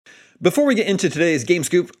Before we get into today's Game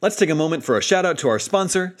Scoop, let's take a moment for a shout out to our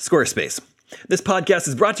sponsor, Squarespace. This podcast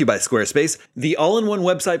is brought to you by Squarespace, the all-in-one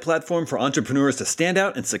website platform for entrepreneurs to stand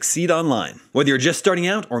out and succeed online. Whether you're just starting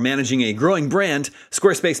out or managing a growing brand,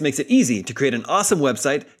 Squarespace makes it easy to create an awesome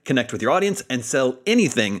website, connect with your audience, and sell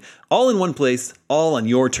anything, all in one place, all on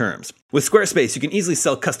your terms. With Squarespace, you can easily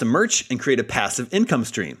sell custom merch and create a passive income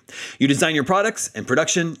stream. You design your products, and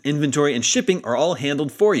production, inventory, and shipping are all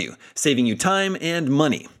handled for you, saving you time and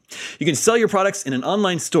money. You can sell your products in an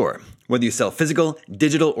online store. Whether you sell physical,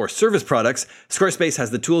 digital, or service products, Squarespace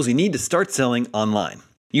has the tools you need to start selling online.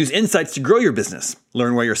 Use insights to grow your business,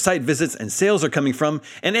 learn where your site visits and sales are coming from,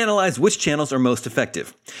 and analyze which channels are most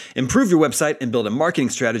effective. Improve your website and build a marketing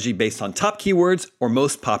strategy based on top keywords or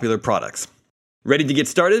most popular products. Ready to get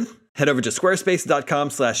started? Head over to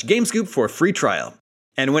squarespace.com/gamescoop for a free trial.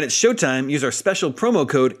 And when it's showtime, use our special promo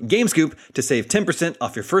code GAMESCOOP to save 10%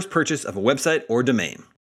 off your first purchase of a website or domain.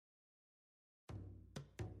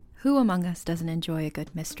 Who among us doesn't enjoy a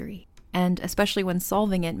good mystery? And especially when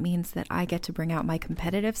solving it means that I get to bring out my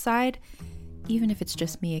competitive side, even if it's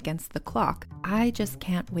just me against the clock. I just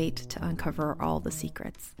can't wait to uncover all the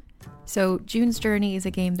secrets. So June's Journey is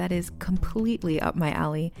a game that is completely up my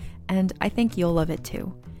alley, and I think you'll love it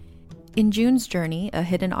too. In June's Journey, a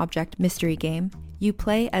hidden object mystery game, you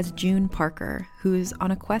play as June Parker, who's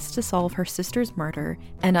on a quest to solve her sister's murder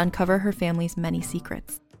and uncover her family's many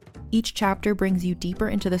secrets. Each chapter brings you deeper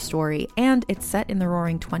into the story, and it's set in the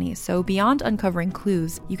Roaring '20s, so beyond uncovering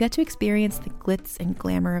clues, you get to experience the glitz and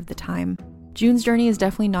glamour of the time. June's Journey is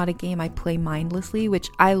definitely not a game I play mindlessly, which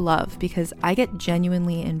I love because I get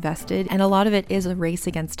genuinely invested, and a lot of it is a race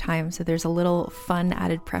against time, so there's a little fun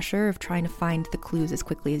added pressure of trying to find the clues as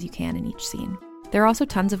quickly as you can in each scene. There are also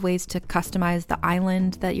tons of ways to customize the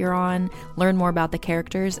island that you're on, learn more about the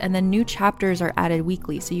characters, and then new chapters are added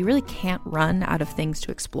weekly, so you really can't run out of things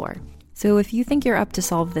to explore. So if you think you're up to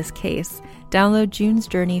solve this case, download June's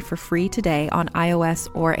Journey for free today on iOS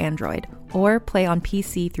or Android, or play on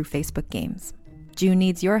PC through Facebook Games. June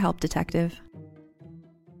needs your help, detective.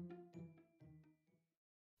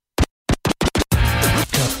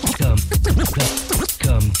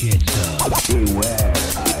 Come get some. Beware,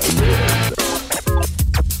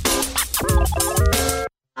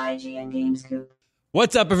 IGN Game Scoop.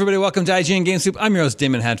 What's up, everybody? Welcome to IGN Game Scoop. I'm your host,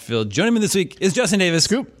 Damon Hatfield. Joining me this week is Justin Davis,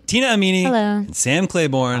 Scoop, Tina Amini, Hello, and Sam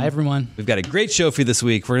Claiborne. Hi, everyone. We've got a great show for you this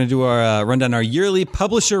week. We're going to do our run down our yearly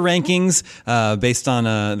publisher rankings based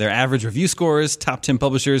on their average review scores, top 10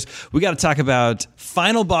 publishers. We got to talk about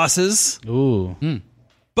final bosses. Ooh.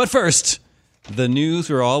 But first, the news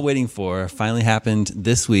we're all waiting for finally happened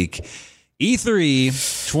this week. E3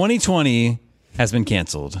 2020 has been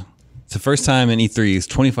canceled. It's the first time in E3's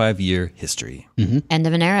 25-year history. Mm-hmm. End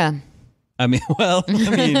of an era. I mean,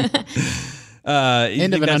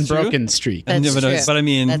 end of an unbroken streak. That's true. But I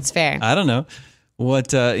mean, that's fair. I don't know what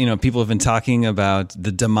people have been talking about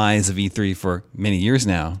the demise of E3 for many years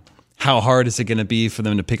now. How hard is it going to be for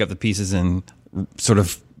them to pick up the pieces and sort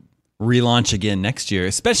of relaunch again next year,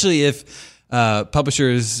 especially if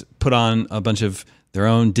publishers put on a bunch of their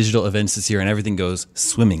own digital events this year and everything goes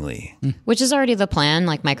swimmingly. Which is already the plan.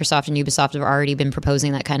 Like Microsoft and Ubisoft have already been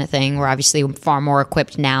proposing that kind of thing. We're obviously far more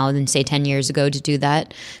equipped now than, say, 10 years ago to do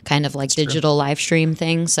that kind of like digital live stream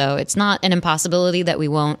thing. So it's not an impossibility that we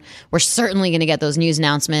won't. We're certainly going to get those news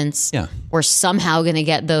announcements. Yeah. We're somehow going to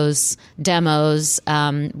get those demos,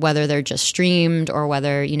 whether they're just streamed or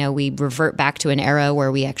whether, we revert back to an era where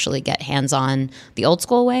we actually get hands-on the old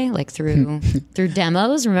school way, like through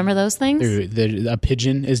demos. Remember those things? A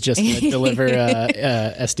pigeon is just going to deliver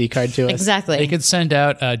a SD card to us. Exactly. They could send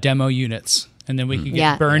out demo units, and then we could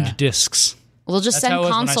get burned discs. We'll just send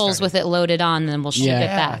consoles with it loaded on, and then we'll ship it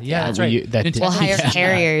back. Yeah, that's right. We'll hire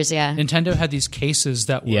carriers, Nintendo had these cases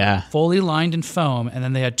that were fully lined in foam, and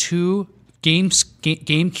then they had two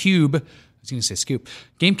GameCube, I was going to say scoop,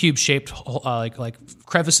 GameCube shaped like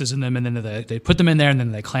crevices in them, and then they put them in there, and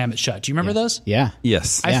then they clam it shut. Do you remember those? Yeah.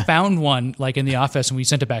 Yes. I found one like in the office, and we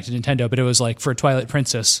sent it back to Nintendo, but it was like for Twilight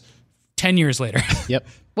Princess 10 years later. Yep.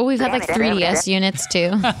 Well, we've had like 3DS units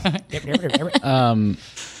too.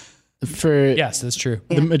 Yes, that's true.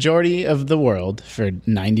 The majority of the world, for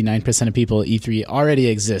 99% of people, E3 already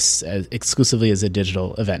exists exclusively as a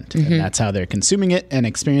digital event. And that's how they're consuming it and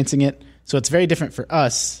experiencing it. So it's very different for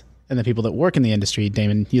us and the people that work in the industry.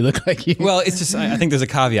 Damon, you look like you. Well, it's just I think there's a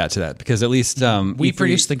caveat to that because at least we E3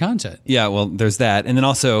 produce the content. Yeah, well, there's that, and then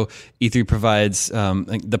also E3 provides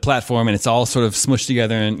the platform, and it's all sort of smushed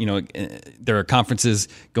together. And there are conferences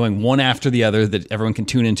going one after the other that everyone can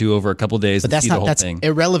tune into over a couple of days. But that's see not the whole that's thing.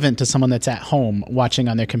 irrelevant to someone that's at home watching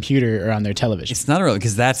on their computer or on their television. It's not irrelevant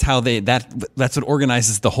because that's how that's what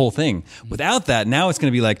organizes the whole thing. Without that, now it's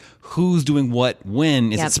going to be like who's doing what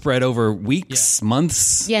when? Is it spread over weeks,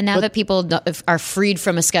 months? Yeah, now that people are freed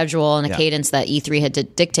from a schedule and a cadence that E3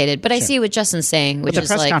 had dictated. But I see what Justin's saying, which the is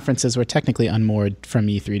press like conferences were technically unmoored from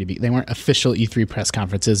E3 to be. They weren't official E3 press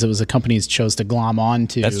conferences. It was the companies chose to glom on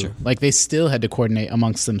to. That's true. Like they still had to coordinate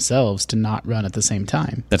amongst themselves to not run at the same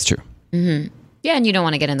time. That's true. yeah, and you don't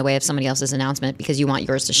want to get in the way of somebody else's announcement because you want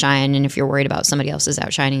yours to shine. And if you're worried about somebody else's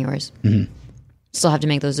outshining yours, still have to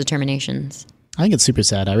make those determinations. I think it's super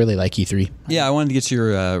sad. I really like E3. Yeah, I wanted to get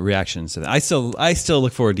your reactions to that. I still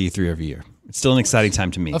look forward to E3 every year. It's still an exciting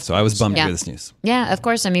time to me. So I was bummed to hear this news. Yeah, of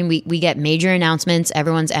course. I mean, we get major announcements.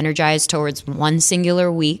 Everyone's energized towards one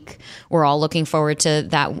singular week. We're all looking forward to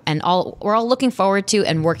that, and we're all looking forward to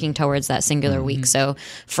and working towards that singular week. So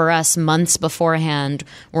for us, months beforehand,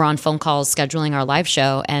 we're on phone calls scheduling our live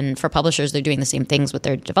show. And for publishers, they're doing the same things with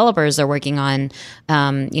their developers. They're working on,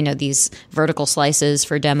 these vertical slices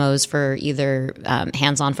for demos for either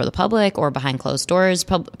hands-on for the public or behind closed doors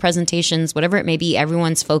presentations, whatever it may be.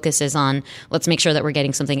 Everyone's focus is on let's make sure that we're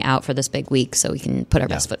getting something out for this big week so we can put our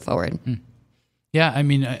best foot forward. Yeah, I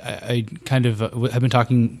mean, I kind of have been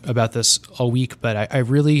talking about this all week, but I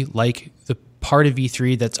really like the part of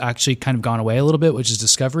E3 that's actually kind of gone away a little bit, which is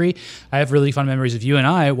discovery. I have really fun memories of you and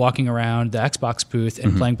I walking around the Xbox booth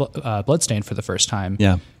and playing Bloodstained for the first time.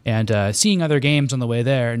 Yeah. And seeing other games on the way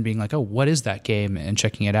there and being like, oh, what is that game? And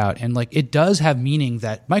checking it out. And like, it does have meaning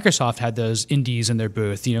that Microsoft had those indies in their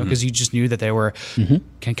booth, because you just knew that they were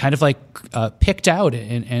kind of like picked out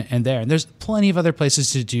and there. And there's plenty of other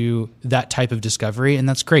places to do that type of discovery, and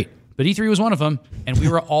that's great. But E3 was one of them, and we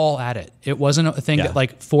were all at it. It wasn't a thing that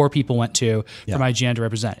like 4 people went to from IGN to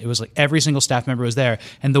represent. It was like every single staff member was there.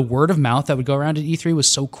 And the word of mouth that would go around at E3 was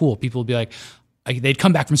so cool. People would be like, they'd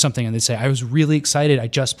come back from something and they'd say, I was really excited. I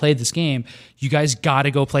just played this game. You guys got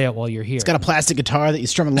to go play it while you're here. It's got a plastic guitar that you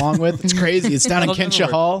strum along with. It's crazy. It's down in Kensha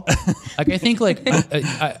Hall. Like, I think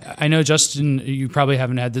I know, Justin, you probably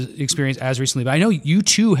haven't had the experience as recently, but I know you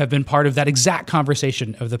too have been part of that exact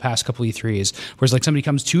conversation of the past couple E3s, where it's like somebody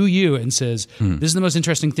comes to you and says, this is the most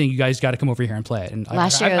interesting thing. You guys got to come over here and play it. And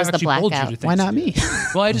Last year it was the blackout. Why not me?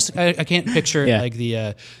 Well, I can't picture like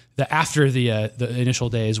the after the initial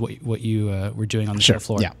days what you were doing on the show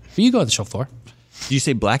floor. Yeah. But you go on the show floor. Did you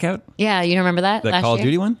say blackout? Yeah, you don't remember that? The last Call of year?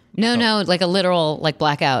 Duty one? No, like a literal like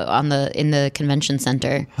blackout in the convention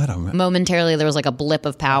center. I don't remember. Momentarily, there was like a blip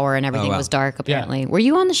of power and everything was dark. Apparently, were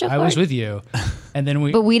you on the show I floor? was with you, and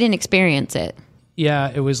then but we didn't experience it.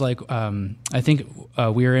 Yeah, it was like I think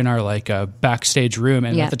we were in our like backstage room,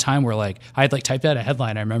 and at the time we're like I had like typed out a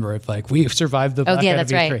headline. I remember it like we survived the blackout. Oh yeah,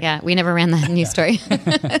 that's of E3. right. Yeah, we never ran that news story.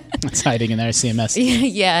 It's hiding in there, CMS.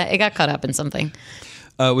 Yeah, it got caught up in something.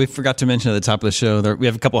 We forgot to mention at the top of the show that we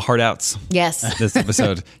have a couple heart outs Yes, this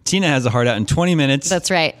episode. Tina has a heart out in 20 minutes.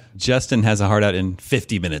 that's right. Justin has a heart out in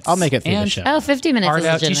 50 minutes. I'll make it through the And- show. Oh, 50 minutes Hard is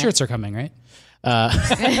out legitimate. T-shirts are coming, right?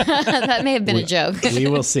 That may have been a joke. We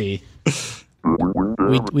will see.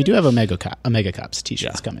 We do have a Mega Cops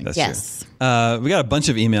t-shirts coming. That's Yes. true. We got a bunch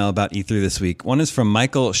of email about E3 this week. One is from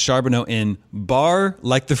Michael Charbonneau in Bar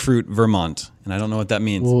Like the Fruit, Vermont. And I don't know what that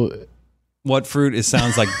means. Well, What fruit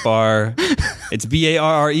sounds like bar? It's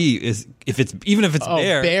Barre. Even if it's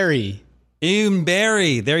bear. Barry. Even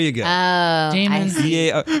berry. There you go. Damon.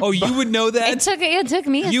 Oh, you would know that? It took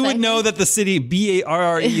me. You would know that the city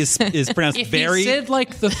Barre is pronounced If berry. you said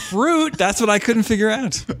like the fruit, That's what I couldn't figure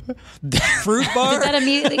out. Fruit bar? Did that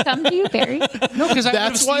immediately come to you, Barry? no, because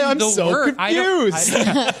That's why I'm so confused.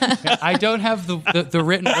 I don't have the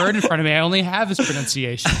written word in front of me. I only have his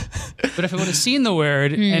pronunciation. But if I would have seen the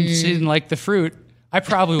word and seen like the fruit, I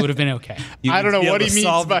probably would have been okay. I don't know You'd be what able he to means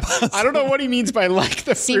solve by. the I don't know what he means by like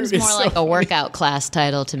the Seems fruit. more is like so a workout class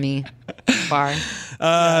title to me. Bar.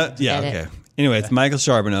 Yeah, Get it. okay. Anyway, it's Michael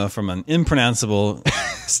Charbonneau from an impronounceable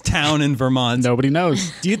town in Vermont. Nobody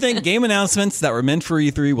knows. Do you think game announcements that were meant for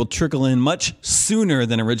E3 will trickle in much sooner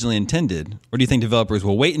than originally intended? Or do you think developers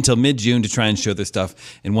will wait until mid-June to try and show their stuff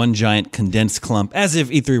in one giant condensed clump as if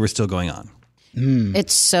E3 were still going on? It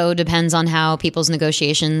so depends on how people's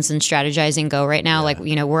negotiations and strategizing go right now. Like,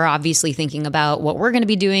 we're obviously thinking about what we're going to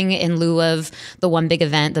be doing in lieu of the one big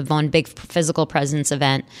event, the one big physical presence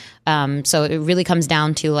event. So it really comes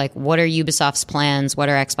down to like, what are Ubisoft's plans? What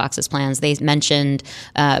are Xbox's plans? They mentioned,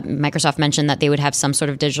 Microsoft mentioned that they would have some sort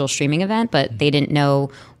of digital streaming event, but they didn't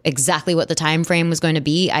know exactly what the time frame was going to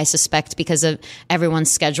be. I suspect because of everyone's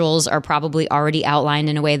schedules are probably already outlined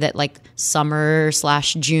in a way that like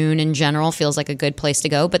summer/June in general feels like a good place to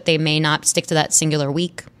go, but they may not stick to that singular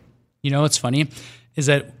week. You know what's funny is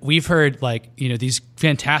that we've heard like, you know, these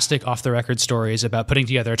fantastic off the record stories about putting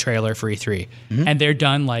together a trailer for E3 and they're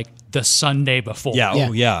done like the Sunday before. Yeah.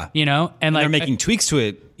 Oh yeah. You know, and like they're making tweaks to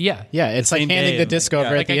it. Yeah. Yeah, it's like handing the disc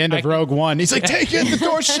over at the end of Rogue One. He's like, take it, the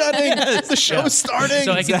door's shutting, the show's starting.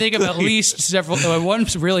 So I can think of at least several, one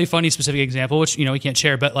really funny specific example, which, you know, we can't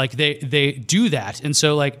share, but like they do that. And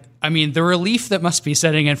so like, I mean, the relief that must be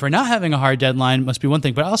setting in for not having a hard deadline must be one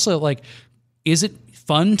thing, but also like, is it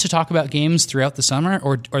fun to talk about games throughout the summer,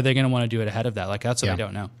 or are they going to want to do it ahead of that? Like, that's what I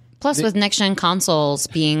don't know. Plus, with next-gen consoles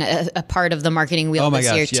being a part of the marketing wheel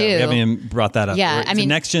this year, too. We haven't even brought that up. Yeah, I mean,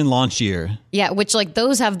 next-gen launch year. Yeah, which, like,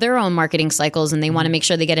 those have their own marketing cycles, and they want to make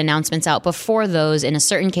sure they get announcements out before those in a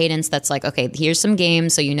certain cadence that's like, okay, here's some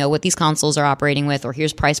games, so you know what these consoles are operating with, or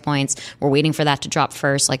here's price points. We're waiting for that to drop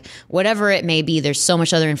first. Like, whatever it may be, there's so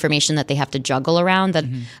much other information that they have to juggle around that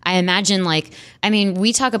I imagine, like, I mean,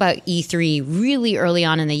 we talk about E3 really early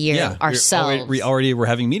on in the year ourselves. We already were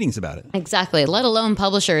having meetings about it. Exactly, let alone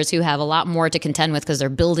publishers who have a lot more to contend with because they're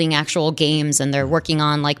building actual games and they're working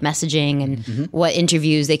on like messaging and what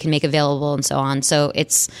interviews they can make available and so on. So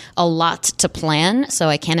it's a lot to plan. So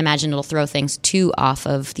I can't imagine it'll throw things too off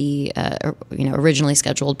of the originally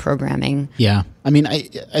scheduled programming. Yeah, I mean, I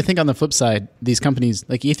think on the flip side, these companies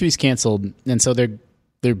like E3's canceled, and so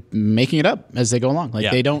they're making it up as they go along.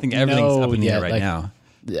 Like they don't. I think everything's know up in the air yet, right now.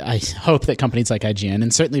 I hope that companies like IGN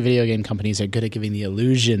and certainly video game companies are good at giving the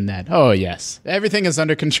illusion that, oh yes, everything is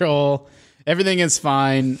under control. Everything is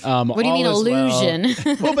fine. What do you mean illusion?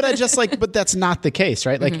 Well, but that's not the case,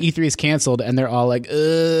 right? Like E3 is canceled and they're all like,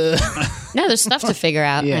 ugh. No, there's stuff to figure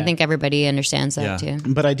out. I think everybody understands that too.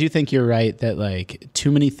 But I do think you're right that like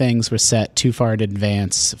too many things were set too far in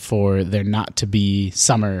advance for there not to be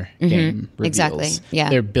summer game reveals. Exactly. Yeah.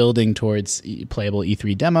 They're building towards playable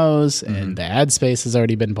E3 demos and the ad space has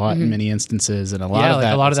already been bought in many instances, and a lot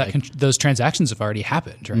of that those transactions have already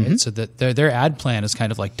happened, right? So that their ad plan is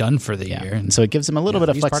kind of like done for the year. And so it gives them a little bit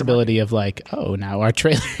of flexibility of like, oh, now our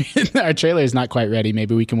trailer is not quite ready.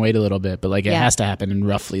 Maybe we can wait a little bit, but like it has to happen in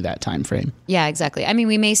roughly that time frame. Yeah, exactly. I mean,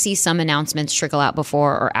 we may see some announcements trickle out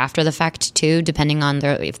before or after the fact too, depending on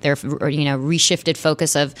if they're reshifted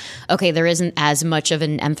focus of, okay, there isn't as much of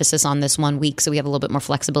an emphasis on this 1 week, so we have a little bit more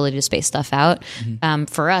flexibility to space stuff out.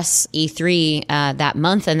 For us, E3 that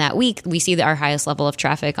month and that week, we see our highest level of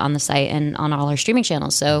traffic on the site and on all our streaming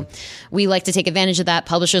channels. So we like to take advantage of that.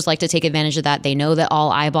 Publishers like to take advantage of that. They know that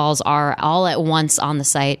all eyeballs are all at once on the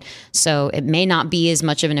site. So it may not be as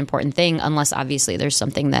much of an important thing unless obviously there's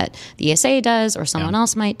something that the ESA does or someone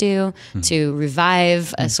else might do to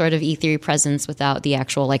revive a sort of E3 presence without the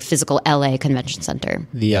actual like physical LA convention center.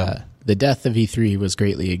 The death of E3 was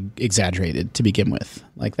greatly exaggerated to begin with.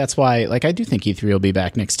 Like that's why like I do think E3 will be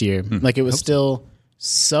back next year. Like it was still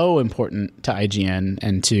so important to IGN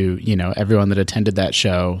and to, everyone that attended that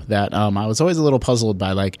show that I was always a little puzzled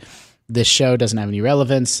by like, this show doesn't have any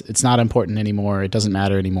relevance. It's not important anymore. It doesn't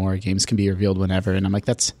matter anymore. Games can be revealed whenever. And I'm like,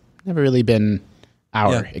 that's never really been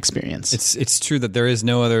our experience. It's true that there is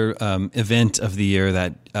no other event of the year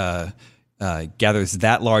that gathers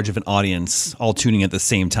that large of an audience all tuning at the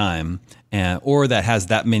same time, or that has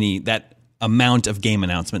that amount of game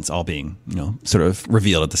announcements all being, sort of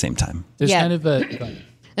revealed at the same time. There's kind of a...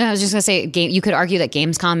 I was just going to say, you could argue that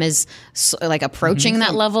Gamescom is like approaching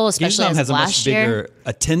that level, especially Gamescom as has last a much year. bigger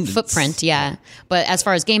attendance Footprint, yeah. But as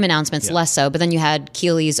far as game announcements, less so. But then you had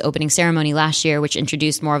Keighley's opening ceremony last year, which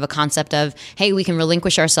introduced more of a concept of, hey, we can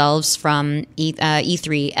relinquish ourselves from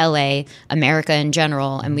E3, LA, America in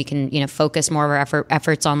general, and we can focus more of our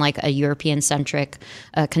efforts on like a European-centric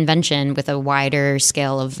convention with a wider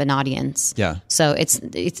scale of an audience. Yeah. So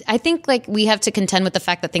it's I think like we have to contend with the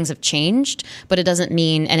fact that things have changed, but it doesn't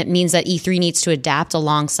mean, and it means that E3 needs to adapt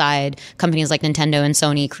alongside companies like Nintendo and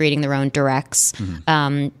Sony creating their own directs.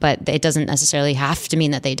 But it doesn't necessarily have to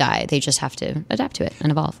mean that they die. They just have to adapt to it and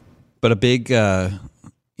evolve. But a big,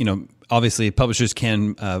 obviously publishers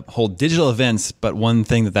can hold digital events, but one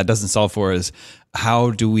thing that doesn't solve for is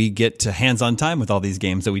how do we get to hands-on time with all these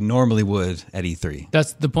games that we normally would at E3?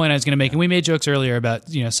 That's the point I was going to make. And we made jokes earlier about,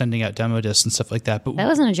 sending out demo discs and stuff like that. But that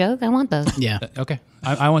wasn't a joke. I want those. Yeah. Okay.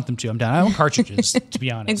 I want them too. I'm down. I want cartridges, to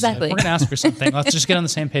be honest. Exactly. If we're going to ask for something, let's just get on the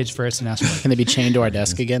same page first and ask for it. Can they be chained to our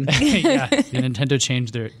desk again? Yeah. Nintendo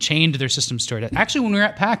chained their systems to it. Actually, when we were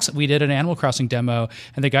at PAX, we did an Animal Crossing demo,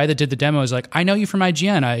 and the guy that did the demo was like, I know you from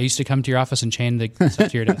IGN. I used to come to your office and chain the stuff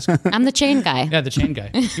to your desk. I'm the chain guy. Yeah, the chain guy.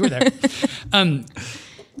 You were there.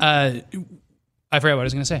 I forgot what I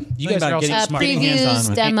was going to say. You guys are also smart.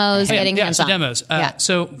 Previews, demos, getting hands-on. Demos.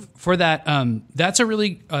 So for that, that's a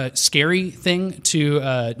really scary thing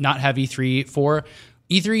to not have E3 for.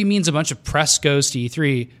 E3 means a bunch of press goes to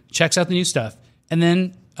E3, checks out the new stuff, and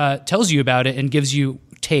then tells you about it and gives you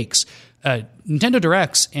takes. Nintendo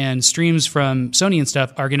Directs and streams from Sony and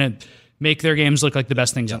stuff are going to make their games look like the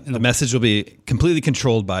best things. The message will be completely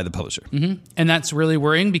controlled by the publisher. Mm-hmm. And that's really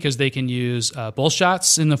worrying because they can use bull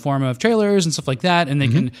shots in the form of trailers and stuff like that, and they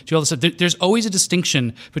can do all this stuff. There's always a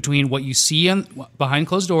distinction between what you see behind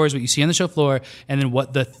closed doors, what you see on the show floor, and then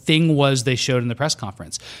what the thing was they showed in the press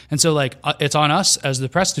conference. And so, it's on us as the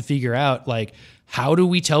press to figure out, how do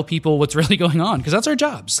we tell people what's really going on? Because that's our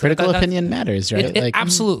jobs. Critical opinion matters, right?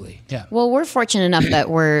 Absolutely, yeah. Well, we're fortunate enough that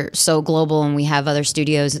we're so global and we have other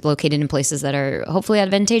studios located in places that are hopefully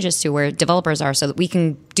advantageous to where developers are so that we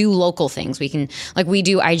can do local things. We can, we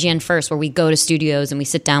do IGN First, where we go to studios and we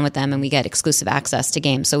sit down with them and we get exclusive access to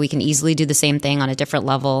games. So we can easily do the same thing on a different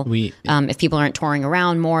level. If people aren't touring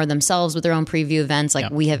around more themselves with their own preview events,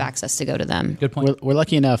 we have access to go to them. Good point. We're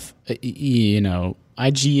lucky enough,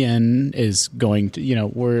 IGN is going to,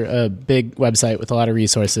 we're a big website with a lot of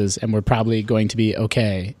resources, and we're probably going to be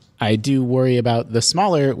okay. I do worry about the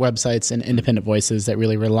smaller websites and independent voices that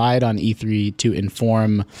really relied on E3 to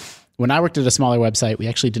inform. When I worked at a smaller website, we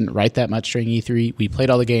actually didn't write that much during E3. We played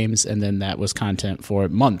all the games, and then that was content for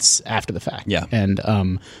months after the fact. Yeah.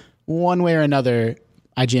 And one way or another,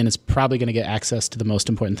 IGN is probably going to get access to the most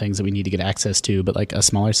important things that we need to get access to, but a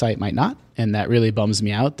smaller site might not. And that really bums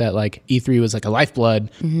me out that E3 was a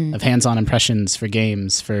lifeblood of hands-on impressions for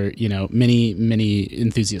games for, many, many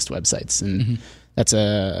enthusiast websites. And that's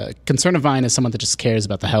a concern of mine as someone that just cares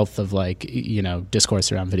about the health of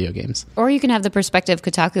discourse around video games. Or you can have the perspective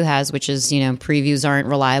Kotaku has, which is, previews aren't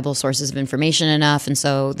reliable sources of information enough. And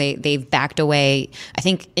so they've backed away, I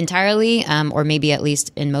think, entirely, or maybe at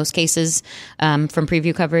least in most cases, from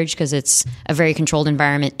preview coverage because it's a very controlled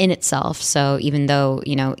environment in itself. So even though,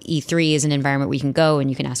 E3 is an environment where you can go and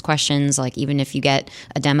you can ask questions, even if you get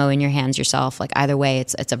a demo in your hands yourself, either way,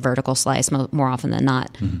 it's a vertical slice more often than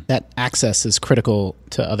not. That access is critical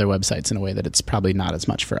to other websites in a way that it's probably not as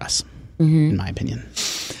much for us, in my opinion.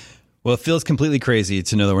 Well, it feels completely crazy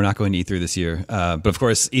to know that we're not going to E3 this year. But of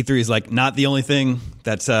course, E3 is not the only thing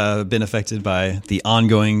that's been affected by the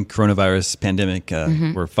ongoing coronavirus pandemic.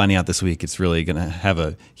 We're finding out this week it's really going to have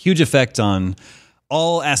a huge effect on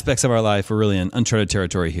all aspects of our life. We're really in uncharted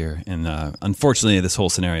territory here. And unfortunately, this whole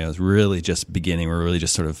scenario is really just beginning. We're really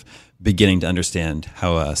just sort of beginning to understand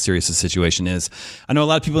how serious the situation is. I know a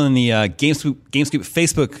lot of people in the GameScoop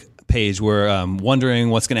Facebook page were wondering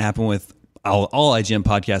what's going to happen with all IGN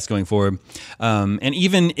podcasts going forward. And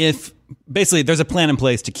even if basically there's a plan in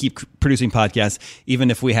place to keep producing podcasts, even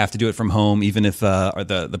if we have to do it from home, even if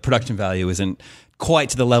the production value isn't quite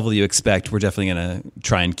to the level you expect, we're definitely going to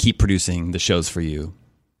try and keep producing the shows for you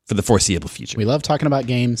for the foreseeable future. We love talking about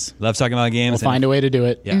games. We'll find a way to do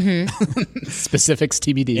it. Yeah. Specifics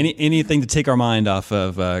TBD. Anything to take our mind off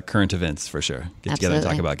of current events, for sure. Get together and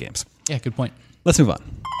talk about games. Yeah, good point. Let's move on.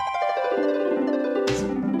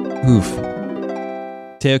 Oof.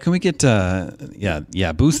 Teo, can we get,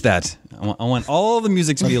 boost that. I want all the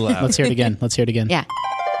music to be loud. Let's hear it again. Yeah.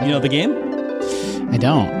 You know the game? I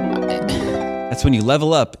don't. That's when you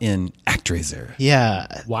level up in ActRaiser.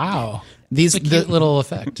 Yeah. Wow. It's a cute little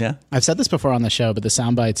effect. Yeah. I've said this before on the show, but the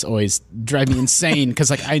sound bites always drive me insane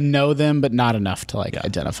because I know them, but not enough to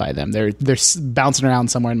identify them. They're bouncing around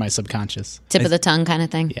somewhere in my subconscious. Tip of the tongue kind of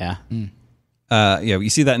thing. Yeah. You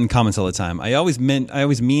see that in comments all the time. I always mean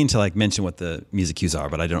to mention what the music cues are,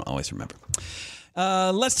 but I don't always remember.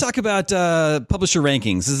 Let's talk about publisher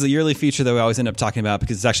rankings. This is a yearly feature that we always end up talking about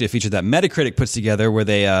because it's actually a feature that Metacritic puts together where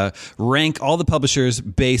they rank all the publishers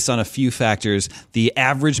based on a few factors. The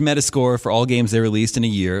average Metascore for all games they released in a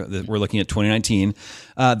year, that we're looking at 2019.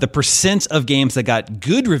 The percent of games that got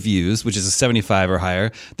good reviews, which is a 75 or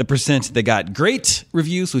higher. The percent that got great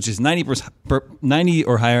reviews, which is 90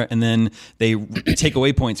 or higher. And then they take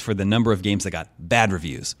away points for the number of games that got bad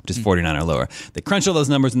reviews, which is 49 or lower. They crunch all those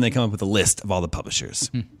numbers and they come up with a list of all the publishers. publishers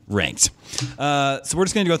ranked. So we're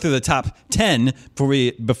just going to go through the top 10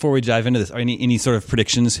 before we dive into this. Are any sort of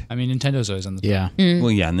predictions? I mean, Nintendo's always on the top. Yeah. Well,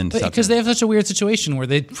 yeah, and then Because they have such a weird situation where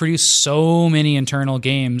they produce so many internal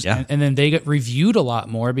games, Yeah. and then they get reviewed a lot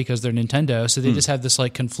more because they're Nintendo. So they just have this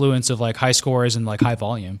like confluence of like high scores and like high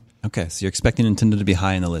volume. Okay, so you're expecting Nintendo to be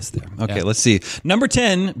high in the list there. Okay, Yeah. let's see. Number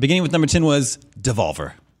 10, beginning with number 10 was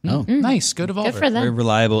Devolver. Oh, Nice, go Devolver. Good for Very them.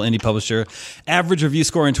 reliable indie publisher. Average review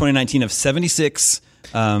score in 2019 of 76.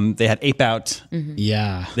 They had Ape Out.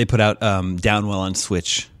 yeah. They put out Downwell on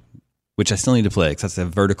Switch, which I still need to play because that's a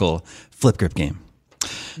vertical flip grip game.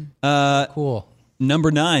 Cool. Number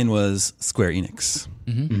 9 was Square Enix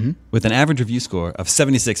with an average review score of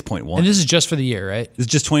 76.1. And this is just for the year, right? It's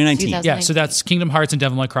just 2019. 2000. Yeah, so that's Kingdom Hearts and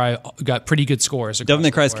Devil May Cry got pretty good scores. Devil May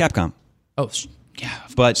Cry is across the Capcom, board. Oh, yeah.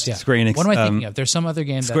 but Yeah. Square Enix. What am I thinking of? There's some other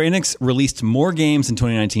game Square Enix released more games in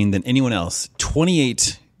 2019 than anyone else.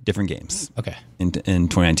 28 different games. Okay. In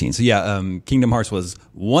 2019. So yeah, Kingdom Hearts was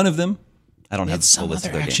one of them. I don't have It's the full some list other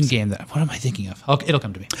of their action games. game that. What am I thinking of? It'll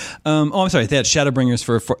come to me. I'm sorry. They had Shadowbringers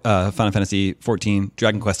for Final Fantasy 14,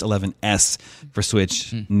 Dragon Quest 11S for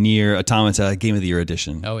Switch, Nier Automata Game of the Year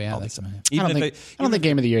edition. Oh yeah, All that's these. I don't think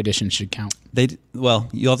Game of the Year edition should count. Well,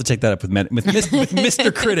 you'll have to take that up with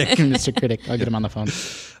Mr. Critic. Mr. Critic, I'll get him on the phone.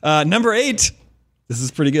 Number 8. This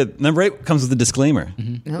is pretty good. Number 8 comes with a disclaimer.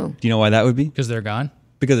 Oh. Do you know why that would be? because they're gone.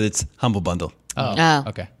 Because it's Humble Bundle. Oh.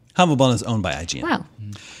 Okay. Humble Bundle is owned by IGN. Wow.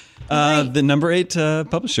 The number 8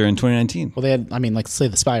 publisher in 2019. Well, they had, like Slay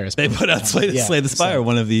the Spire. They put out Slay the Spire,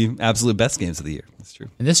 one of the absolute best games of the year. That's true.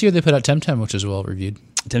 And this year they put out Temtem, which is well reviewed.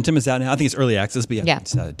 Temtem is out now. I think it's early access, but Yeah.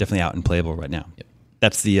 it's definitely out and playable right now.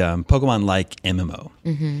 That's the Pokemon-like MMO.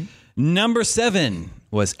 Number 7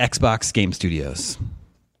 was Xbox Game Studios.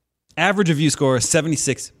 Average review score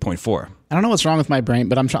 76.4. I don't know what's wrong with my brain,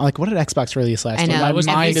 but I'm trying. Like, what did Xbox release last I year? know. My Every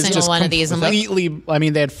mind is single just one of these, I'm like- completely. I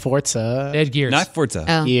mean, they had Forza. They had Gears. Not Forza.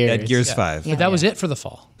 Oh. They had Gears. Gears 5. Yeah. But that was it for the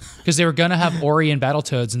fall because they were gonna have Ori and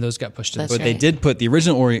Battletoads, and those got pushed to the That's But side. they right. did put the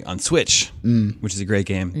original Ori on Switch, which is a great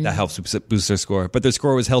game. That helps boost their score. But their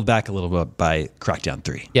score was held back a little bit by Crackdown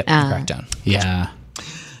 3. Yep, Ah. Crackdown. Yeah.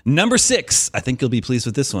 Number 6, I think you'll be pleased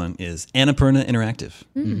with this one, is Annapurna Interactive.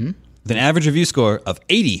 With an average review score of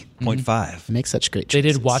 80.5. They make such great They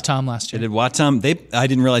choices. did Watam last They year. did Watam. I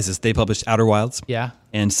didn't realize this. They published Outer Wilds. Yeah.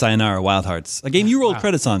 And Sayonara Wild Hearts. A game you rolled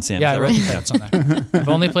credits on, Sam. Yeah, Is I that rolled right? the credits on there. I've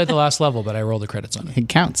only played the last level, but I rolled the credits on it. It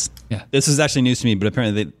counts. This is actually news to me, but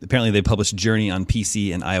apparently they published Journey on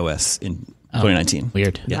PC and iOS in 2019.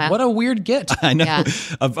 Weird. Wow. What a weird get. I know. Yeah.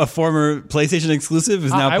 A former PlayStation exclusive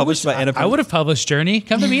is now published by Annapurna. I would have published Journey.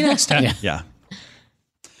 Come to me next time. Yeah.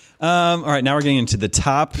 All right, now we're getting into the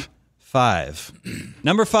top 5.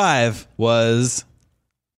 Number 5 was...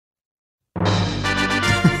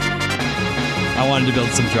 I wanted to build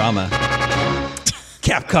some drama.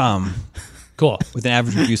 Capcom, Cool. with an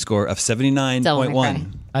average review score of Devil May 79.1. Cry.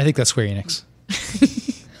 I think that's Square Enix.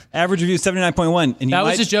 Average review 79.1. And you That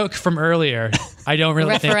might, was a joke from earlier. I don't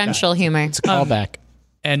really think that. Referential humor. Callback.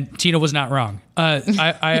 And Tina was not wrong.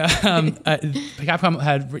 Capcom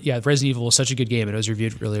had Resident Evil was such a good game and it was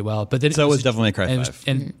reviewed really well. But then So was Devil May Cry and 5.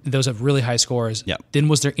 and those have really high scores. Yeah. Then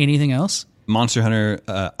was there anything else? Monster Hunter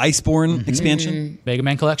Iceborne expansion. Mega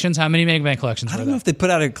Man collections? How many Mega Man collections I were don't know there? if they put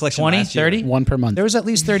out a collection 20, last year. 30? One per month. There was at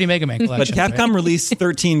least 30 Mega Man But collections. Capcom right? released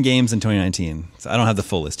 13 games in 2019. So I don't have the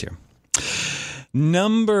full list here.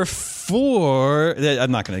 Number 4.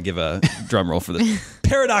 I'm not going to give a drum roll for this.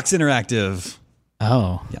 Paradox Interactive.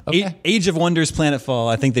 Oh. Okay. Age of Wonders,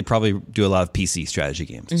 Planetfall. I think they probably do a lot of PC strategy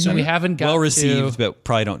games. So we haven't got Well received, to, but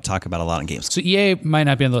probably don't talk about a lot on games. so EA might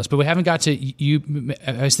not be on the list, but we haven't got to you.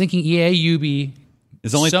 I was thinking EA, UB,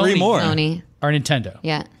 There's only Sony. 3 more. Sony. or Nintendo.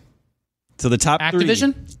 Yeah. So the top 3.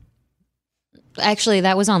 Activision? Actually,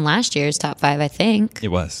 that was on last year's top 5, I think. It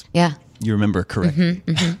was. Yeah. You remember correctly.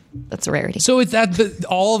 That's a rarity. So it's that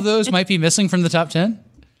all of those might be missing from the top 10?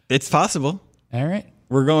 It's possible. All right.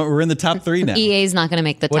 We're in the top 3 now. EA's not going to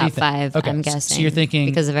make the What do you top think? 5, Okay, I'm so guessing. you're thinking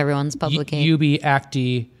because of everyone's public game. UB,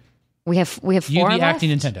 Acti, We have 4 UB, left?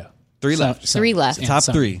 Acti, Nintendo. 3 left. 3 left. Top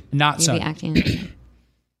Sony. 3. Not UB Sony. acting.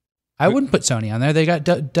 I wouldn't put Sony on there. They got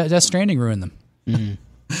Death Stranding ruined them.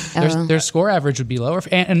 Oh. Their score average would be lower,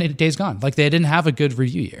 and Days Gone. Like they didn't have a good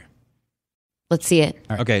review year. Let's see it.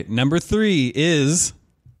 Okay, number 3 is...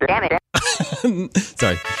 Damn it.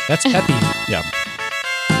 Sorry. That's Peppy. Yeah.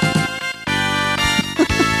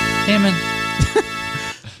 Damn it.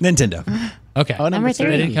 Nintendo. Okay. Oh, Number So they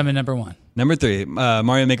 3. didn't come in number 1. Number 3,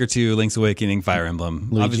 Mario Maker 2, Link's Awakening, Fire Emblem.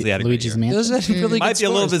 Obviously had a great Luigi's year. Mansion. Those are really Might good be a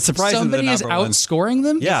little scores. bit surprising Somebody they're is number 1. outscoring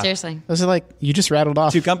them? Yeah. Seriously. Those are like, you just rattled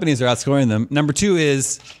off. 2 companies are outscoring them. Number 2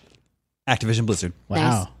 is Activision Blizzard.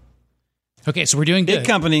 Wow. Okay, so we're doing Big good.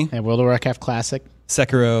 company. And World of Warcraft Classic.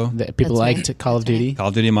 Sekiro. That people That's liked right. Call of Duty. Call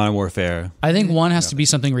of Duty Modern Warfare. I think one has to be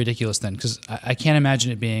something ridiculous then, because I can't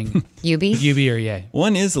imagine it being Yubi. Yubi or EA.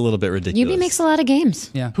 One is a little bit ridiculous. Yubi makes a lot of games.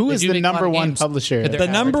 Yeah. Who They is do the make a lot number of one games. publisher? But they're The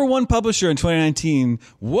average. number one publisher in 2019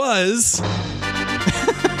 was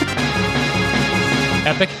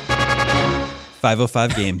Epic.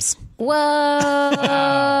 505 Games.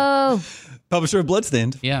 Whoa! Publisher of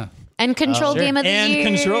Bloodstained. Yeah. And Control Game of the And Year.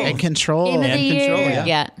 Control. And Control. Game of the And Year. Control,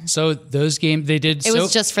 yeah. So those games they did. It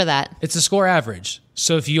was just for that. It's a score average.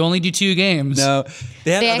 So if you only do 2 games, No,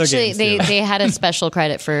 they had They other actually games too. they had a special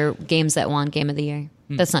credit for games that won Game of the Year.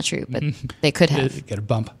 That's not true, but they could have. get a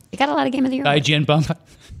bump. They got a lot of Game of the Year. awards. IGN bump.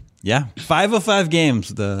 Yeah, 505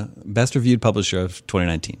 Games, the best reviewed publisher of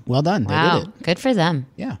 2019. Well done. They Wow, did it. good for them.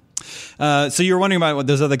 Yeah. So you were wondering about what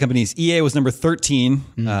those other companies. EA was number 13.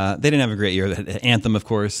 They didn't have a great year. They had Anthem, of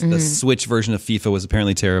course. The Switch version of FIFA was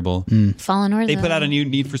apparently terrible. Fallen Order. They put out a new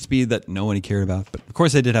Need for Speed that no one cared about. But of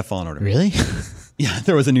course, they did have Fallen Order. Really? Yeah,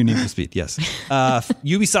 there was a new Need for Speed, yes.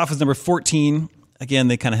 Ubisoft was number 14. Again,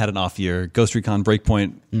 they kind of had an off year. Ghost Recon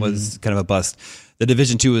Breakpoint was kind of a bust. The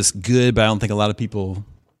Division 2 was good, but I don't think a lot of people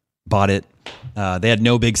bought it. They had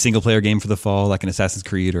no big single-player game for the fall, like an Assassin's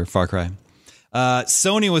Creed or Far Cry.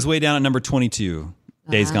 Sony was way down at number 22.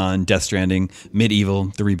 Days Gone, Death Stranding, Medieval,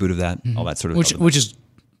 the reboot of that, all that sort of stuff.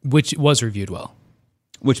 which was reviewed well.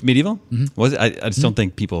 Which Medieval? Was it? I just don't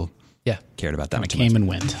think people Yeah. cared about that It much. came and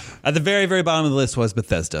went. At the very, very bottom of the list was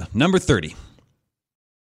Bethesda, number 30.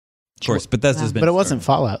 Of course, Bethesda's been... But it wasn't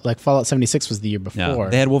Fallout. Like Fallout 76 was the year before. No,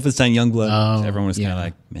 they had Wolfenstein Youngblood. Oh, Everyone was kind of yeah.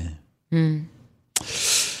 like, meh.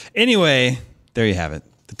 Anyway, there you have it.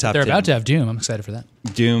 The top They're 10. about to have Doom. I'm excited for that.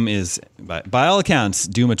 Doom is, by all accounts,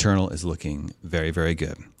 Doom Eternal is looking very, very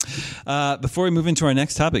good. Before we move into our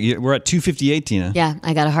next topic, we're at 2:58, Tina. Yeah,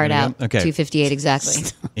 I got a heart out. Okay. 258 exactly.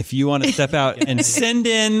 If you want to step out and send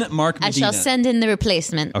in Mark Medina. I shall send in the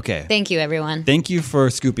replacement. Okay. Thank you, everyone. Thank you for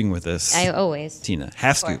scooping with us, I always. Tina.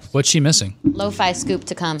 Half scoop. What's she missing? Lo-fi scoop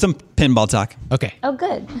to come. Some pinball talk. Okay. Oh,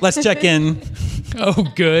 good. Let's check in. Oh,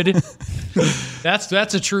 good. That's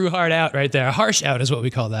a true hard out right there. A harsh out is what we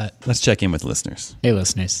call that. Let's check in with listeners. Hey,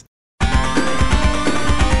 listeners.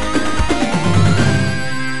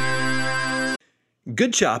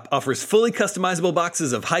 Good Chop offers fully customizable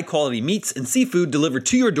boxes of high-quality meats and seafood delivered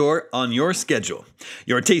to your door on your schedule.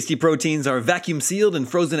 Your tasty proteins are vacuum sealed and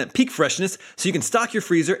frozen at peak freshness so you can stock your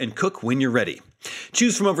freezer and cook when you're ready.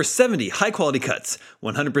 Choose from over 70 high-quality cuts,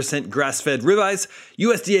 100% grass-fed ribeyes,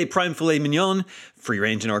 USDA prime filet mignon,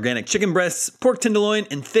 free-range and organic chicken breasts, pork tenderloin,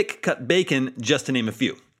 and thick-cut bacon, just to name a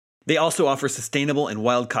few. They also offer sustainable and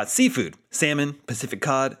wild-caught seafood, salmon, Pacific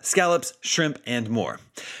cod, scallops, shrimp, and more.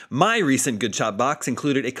 My recent Good Chop box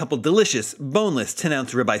included a couple delicious, boneless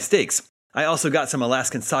 10-ounce ribeye steaks. I also got some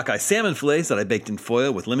Alaskan sockeye salmon fillets that I baked in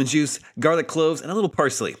foil with lemon juice, garlic cloves, and a little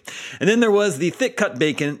parsley. And then there was the thick-cut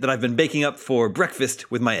bacon that I've been baking up for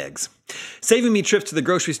breakfast with my eggs. Saving me trips to the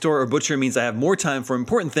grocery store or butcher means I have more time for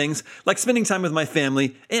important things like spending time with my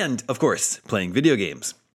family and, of course, playing video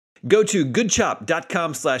games. Go to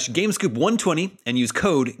goodchop.com/GameScoop120 and use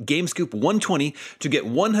code GameScoop120 to get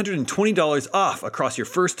 $120 off across your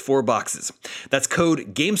first 4 boxes. That's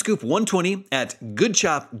code GameScoop120 at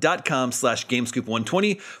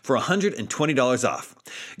goodchop.com/GameScoop120 for $120 off.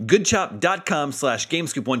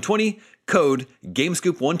 goodchop.com/GameScoop120, code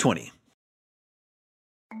GameScoop120.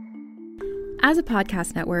 As a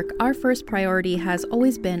podcast network, our first priority has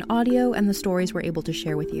always been audio and the stories we're able to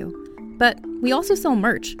share with you. But we also sell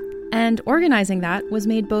merch, and organizing that was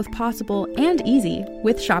made both possible and easy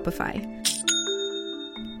with Shopify.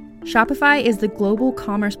 Shopify is the global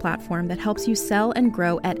commerce platform that helps you sell and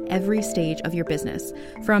grow at every stage of your business,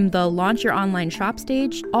 from the launch your online shop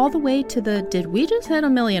stage all the way to the did we just hit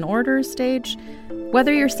 1 million orders stage.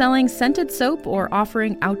 Whether you're selling scented soap or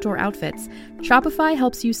offering outdoor outfits, Shopify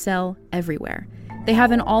helps you sell everywhere. They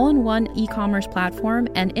have an all-in-one e-commerce platform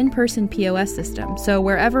and in-person POS system, so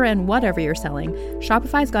wherever and whatever you're selling,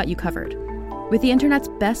 Shopify's got you covered. With the internet's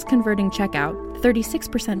best converting checkout,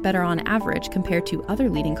 36% better on average compared to other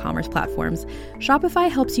leading commerce platforms, Shopify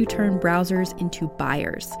helps you turn browsers into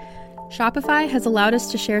buyers. Shopify has allowed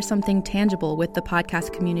us to share something tangible with the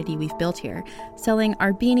podcast community we've built here, selling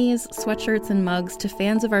our beanies, sweatshirts, and mugs to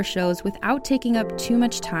fans of our shows without taking up too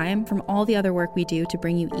much time from all the other work we do to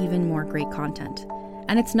bring you even more great content.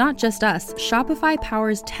 And it's not just us. Shopify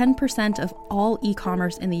powers 10% of all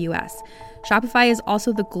e-commerce in the US. Shopify is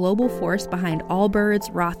also the global force behind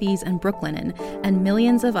Allbirds, Rothy's, and Brooklinen, and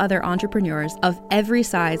millions of other entrepreneurs of every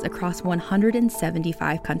size across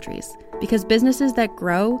 175 countries. Because businesses that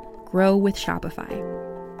grow with Shopify.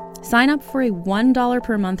 Sign up for a $1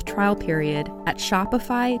 per month trial period at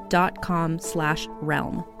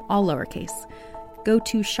shopify.com/realm, all lowercase. Go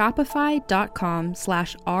to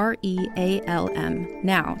shopify.com/REALM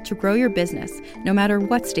now to grow your business, no matter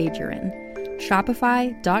what stage you're in.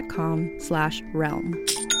 Shopify.com/realm.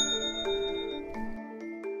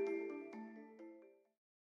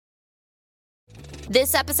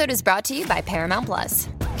 This episode is brought to you by Paramount Plus.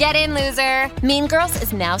 Get in, loser! Mean Girls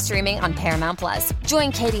is now streaming on Paramount Plus.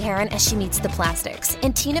 Join Katie Heron as she meets the plastics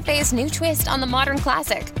in Tina Fey's new twist on the modern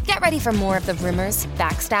classic. Get ready for more of the rumors,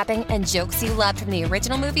 backstabbing, and jokes you loved from the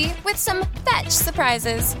original movie with some fetch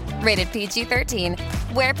surprises. Rated PG-13.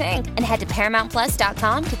 Wear pink and head to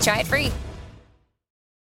ParamountPlus.com to try it free.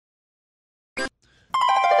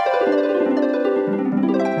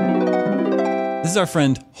 This is our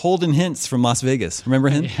friend Holden Hintz from Las Vegas. Remember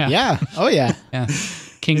him? Yeah. Oh, yeah. Yeah.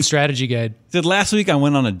 King Strategy Guide. Said last week I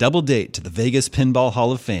went on a double date to the Vegas Pinball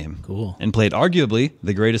Hall of Fame. Cool. And played arguably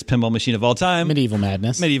the greatest pinball machine of all time. Medieval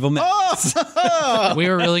Madness. Medieval Madness. We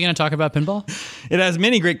were really going to talk about pinball? It has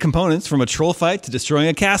many great components, from a troll fight to destroying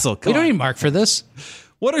a castle. We don't need Mark for this.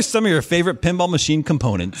 What are some of your favorite pinball machine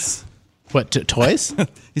components? What, toys?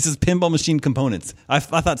 He says pinball machine components. I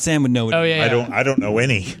thought Sam would know. Oh, yeah. I don't know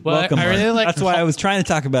any. Well, Welcome, I really Mark. like. That's why I was trying to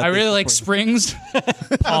talk about. I really like springs,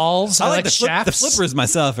 pawls. I like the shafts. The flippers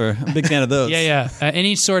myself. Are a big fan of those. Yeah.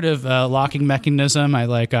 Any sort of locking mechanism. I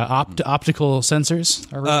like optical sensors.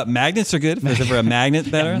 Magnets are good. If there's ever a magnet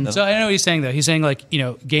better. So I know what he's saying though. He's saying like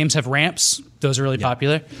games have ramps. Those are really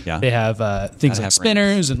popular. Yeah. They have things like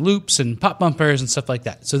spinners and loops and pop bumpers and stuff like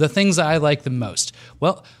that. So the things that I like the most.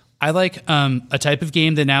 Well, I like a type of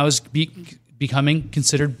game that now is becoming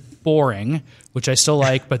considered boring, which I still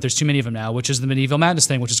like, but there's too many of them now, which is the Medieval Madness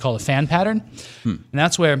thing, which is called a fan pattern. And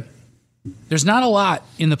that's where there's not a lot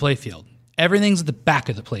in the playfield. Everything's at the back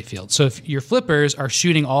of the playfield. So if your flippers are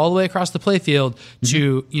shooting all the way across the playfield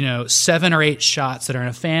to 7 or 8 shots that are in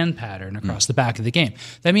a fan pattern across the back of the game,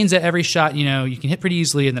 that means that every shot you can hit pretty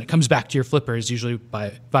easily, and then it comes back to your flippers, usually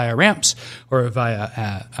via ramps or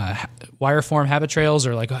via wire form habit trails,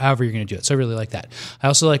 or like however you're going to do it. So I really like that. I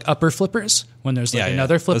also like upper flippers, when there's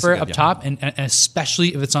another flipper up top, and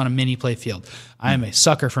especially if it's on a mini playfield. I am a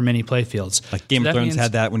sucker for mini playfields. Like Game of Thrones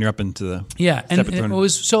had that when you're up into the and it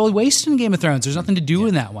was so wasted in Game of Thrones. There's nothing to do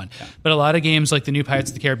in that one. Yeah. But a lot of games like the new Pirates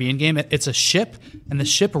of the Caribbean game, it's a ship, and the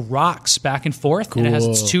ship rocks back and forth, and it has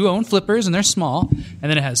its 2 own flippers, and they're small, and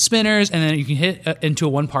then it has spinners, and then you can hit into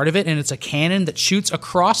one part of it, and it's a cannon that shoots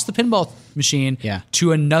across the pinball machine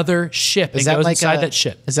to another ship. Is and that goes like inside that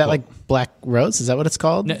ship. Is that like Black Rose? Is that what it's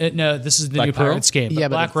called? No, this is the new Pirates game. Yeah,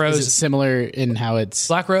 Black but Rose is it similar in how it's.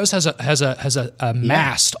 Black Rose has a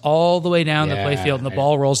mast all the way down the playfield, and the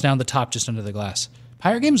ball rolls down the top just under the glass.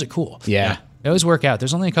 Pirate games are cool. Yeah. They always work out.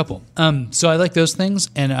 There's only a couple. So I like those things,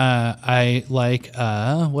 and I like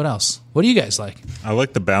what else? What do you guys like? I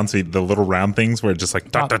like the little round things where it just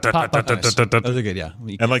like Those are good, yeah.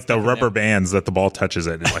 And like the rubber bands that the ball touches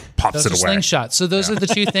it, it like pops Those it are away. slingshots. So those are the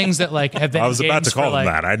 2 things that like have been. I was in about games to call for, them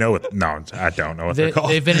like, that. I know it. No, I don't know what they're called.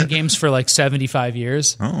 They've been in games for like 75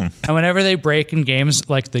 years. Oh. And whenever they break in games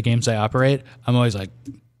like the games I operate, I'm always like,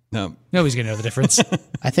 No. nobody's gonna know the difference.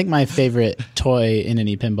 I think my favorite toy in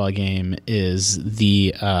any pinball game is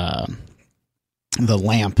the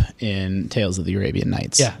lamp in Tales of the Arabian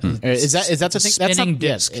Nights. Yeah. Is that the thing? That's Spinning not,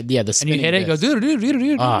 disc. Yeah, the And spinning you hit it, it goes disc.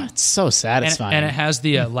 doo-doo-doo-doo-doo-doo. Oh, it's so satisfying. And it has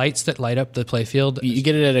the lights that light up the playfield. You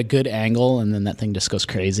get it at a good angle, and then that thing just goes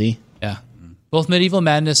crazy. Yeah. Both Medieval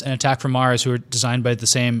Madness and Attack from Mars, who were designed by the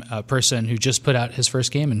same person who just put out his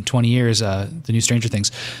first game in 20 years, the new Stranger Things,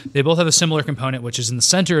 they both have a similar component, which is in the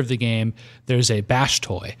center of the game, there's a bash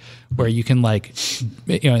toy where you can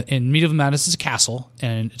in Medieval Madness it's a castle,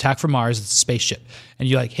 and Attack from Mars it's a spaceship. And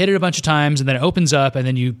you hit it a bunch of times, and then it opens up, and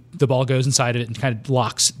then the ball goes inside of it and kind of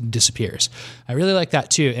locks and disappears. I really like that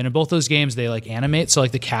too. And in both those games, they animate. So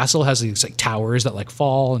the castle has these towers that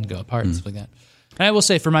fall and go apart and stuff like that. And I will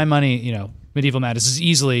say, for my money, Medieval Madness is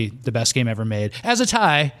easily the best game ever made, as a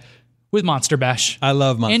tie with Monster Bash. I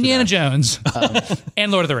love Monster Indiana Bash. Jones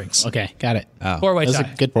and Lord of the Rings. Okay, got it. Four-way That was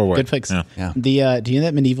tie. a good fix. Yeah. Do you know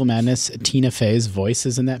that Medieval Madness, Tina Fey's voice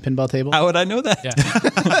is in that pinball table? How would I know that? Yeah.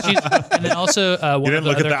 And then also one You of didn't the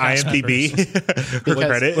look at other the cast IMDb members. for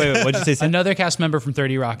credit? Wait, what'd you say, Sam? Another cast member from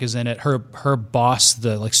 30 Rock is in it. Her boss,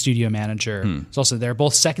 the studio manager, is also there.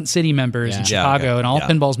 Both Second City members in Yeah, Chicago, okay. and all Yeah.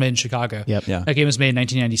 pinball's made in Chicago. Yep. Yeah. That game was made in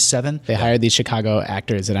 1997. They hired these Chicago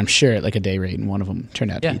actors, and I'm sure at a day rate, and one of them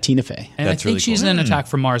turned out to Yeah. be Tina Fey. And That's I think really she's cool. in Attack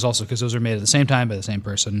from Mars also, because those were made at the same time by the same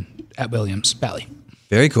person at Williams Valley.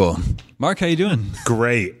 Very cool. Mark, how you doing?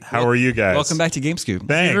 Great. How are you guys? Welcome back to GameScoop.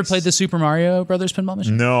 Thanks. You ever played the Super Mario Brothers pinball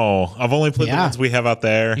machine? No, I've only played the ones we have out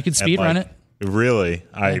there. You can speed run it. Really?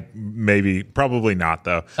 Probably not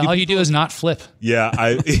though. All you do is not flip. Yeah,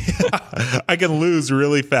 I can lose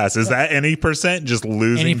really fast. Is that any percent? Just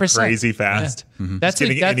losing crazy fast? Yeah. Mm-hmm. That's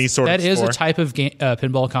getting any sort of score? That is a score? type of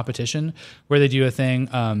pinball competition where they do a thing.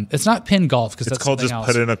 It's not pin golf because It's that's called something just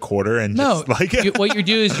else. put in a quarter and No, just like what you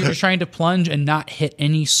do is you're trying to plunge and not hit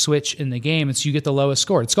any switch in the game, and so you get the lowest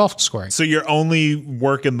score. It's golf scoring. So you're only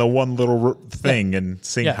working the one little thing and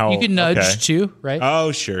seeing how you can nudge too, right?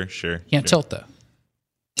 Oh, sure. Can't tilt though.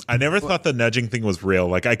 I never thought the nudging thing was real.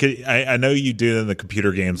 Like I know you do it in the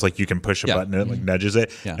computer games. Like you can push a button and it like nudges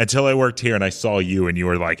it. Yeah. Until I worked here and I saw you and you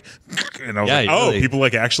were like, and I was like, oh, really- people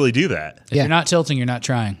like actually do that. If you're not tilting, you're not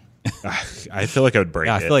trying. I feel like I would break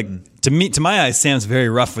it. I feel like to my eyes, Sam's very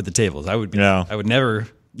rough with the tables. I would never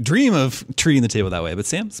dream of treating the table that way. But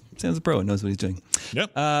Sam's a pro and knows what he's doing.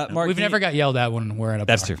 Yep. Mark, We've never got yelled at when we're at a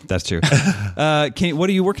bar. That's true. What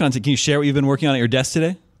are you working on? Can you share what you've been working on at your desk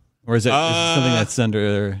today, or is it something that's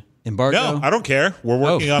under embargo? No, I don't care. We're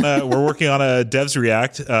working on a Devs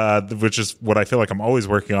React, which is what I feel like I'm always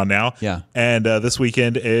working on now. Yeah. And this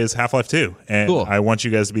weekend is Half-Life 2, and Cool. I want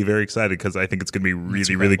you guys to be very excited because I think it's going to be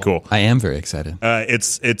really, really cool. I am very excited.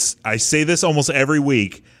 It's. I say this almost every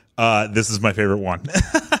week. This is my favorite one.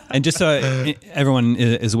 And just so everyone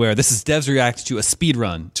is aware, this is Devs React to a speed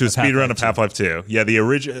run. To a speed run of Half-Life 2. Yeah, the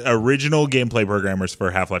original gameplay programmers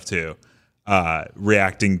for Half-Life 2.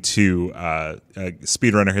 Reacting to a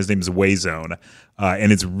speedrunner. His name is Wayzone,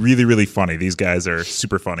 and it's really, really funny. These guys are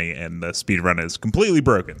super funny, and the speedrun is completely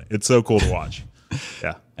broken. It's so cool to watch.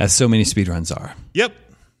 Yeah, As so many speedruns are. Yep.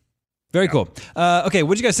 Very could cool. Okay,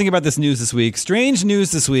 what do you guys think about this news this week? Strange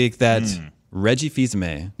news this week that Reggie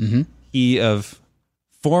Fils-Aimé, he of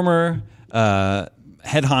former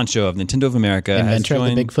head honcho of Nintendo of America, inventor of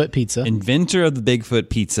the Bigfoot pizza. Inventor of the Bigfoot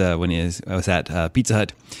pizza when I was at Pizza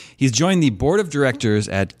Hut. He's joined the board of directors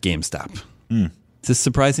at GameStop. Does this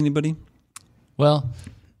surprise anybody? Well,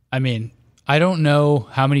 I mean, I don't know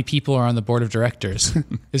how many people are on the board of directors.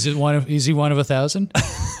 Is he one of 1,000?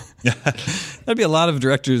 That'd be a lot of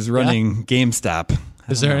directors running GameStop.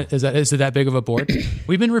 Is it that big of a board?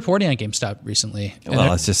 We've been reporting on GameStop recently.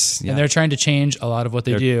 Well, it's just and they're trying to change a lot of what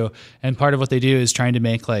they do. And part of what they do is trying to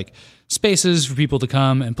make like spaces for people to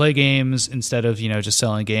come and play games instead of just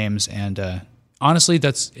selling games. And honestly,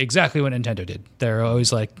 that's exactly what Nintendo did. They're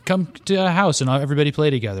always like, come to a house and everybody play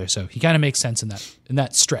together. So he kind of makes sense in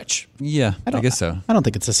that stretch. Yeah, I guess so. I don't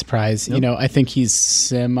think it's a surprise. Nope. I think he's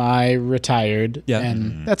semi-retired,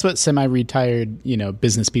 and that's what semi-retired,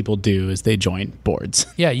 business people do is they join boards.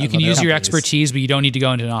 Yeah, you can use your expertise, but you don't need to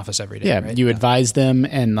go into an office every day. Yeah, right? you advise them,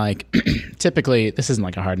 and like typically, this isn't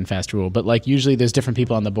like a hard and fast rule, but like usually there's different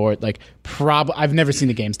people on the board. Like I've never seen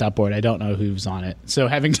the GameStop board. I don't know who's on it. So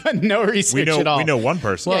having done no research at all, we know one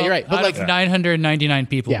person. Well, yeah, you're right. But out of 999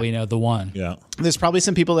 people, we know the one. Yeah. There's probably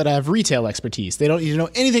some people that have retail expertise. They don't need to know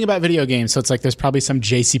anything about video games. So it's like there's probably some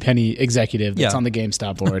JCPenney executive that's on the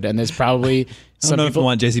GameStop board. And there's probably some people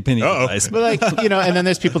want JCPenney advice. But like, and then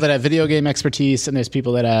there's people that have video game expertise and there's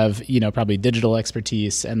people that have, probably digital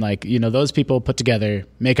expertise. And like, those people put together,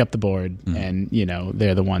 make up the board and,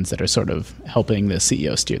 they're the ones that are sort of helping the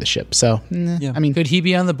CEO steer the ship. So, I mean, could he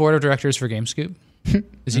be on the board of directors for GameScoop?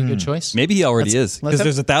 Is he a good choice? Maybe he already is because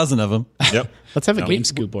there's 1,000 of them. Yep. Let's have a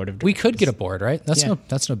GameScoop board of directors. We could get a board, right? That's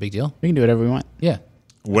no big deal. We can do whatever we want. Yeah.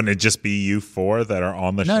 Wouldn't it just be you four that are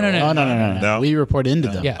on the show? No. We report into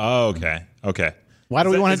them. Yeah. Oh, okay. Why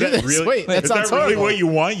do we want to do this? Really, Wait, that is sounds that really horrible. what you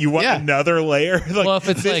want? You want another layer? Like, well, if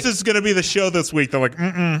it's this is going to be the show this week. They're like,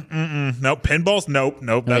 nope, pinballs, nope,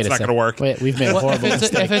 that's not going to work. Wait, we've made a horrible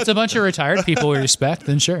mistake. If it's a bunch of retired people we respect,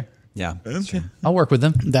 then sure. Yeah. I'll work with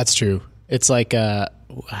them. That's true. It's like, never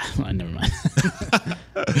mind.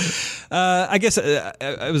 I guess it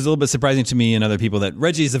was a little bit surprising to me and other people that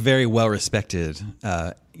Reggie is a very well-respected,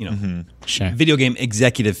 video game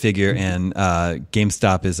executive figure, and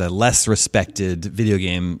GameStop is a less respected video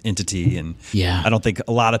game entity. And I don't think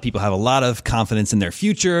a lot of people have a lot of confidence in their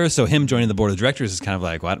future. So him joining the board of directors is kind of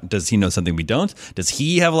like, what? Does he know something we don't? Does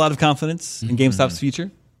he have a lot of confidence in GameStop's future?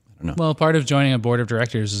 I don't know. Well, part of joining a board of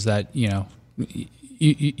directors is that,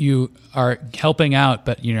 you are helping out,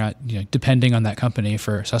 but you're not depending on that company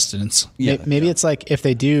for sustenance. Yeah, maybe it's like if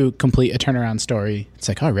they do complete a turnaround story, it's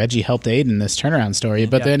like, oh, Reggie helped aid in this turnaround story.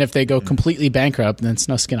 But then if they go completely bankrupt, then it's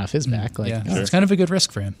no skin off his back. Like, it's kind of a good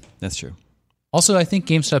risk for him. That's true. Also, I think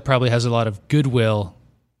GameStop probably has a lot of goodwill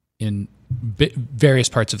in various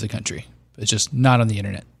parts of the country. It's just not on the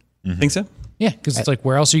internet. Think so? Yeah, because it's like,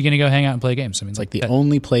 where else are you going to go hang out and play games? I mean, It's like the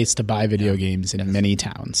only place to buy video games in many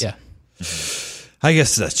towns. Yeah. I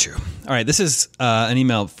guess that's true. All right, this is an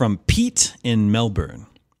email from Pete in Melbourne.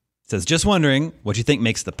 It says, just wondering what you think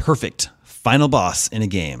makes the perfect final boss in a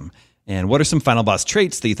game. And what are some final boss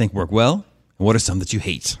traits that you think work well? And what are some that you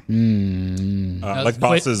hate? Like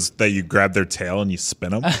bosses that you grab their tail and you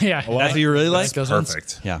spin them. Yeah. That's what you really like? It's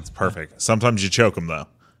perfect. Yeah. It's perfect. Sometimes you choke them, though.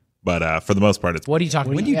 But for the most part, it's... What are you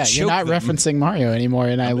talking about? You're not referencing Mario anymore,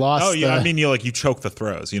 and I lost. Oh, yeah. I mean, you choke the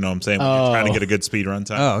throws. You know what I'm saying? When you're trying to get a good speed run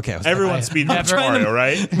time. Oh, okay. Everyone speed runs Mario,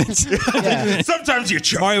 right? Sometimes you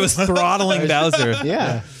choke. Mario was throttling Bowser.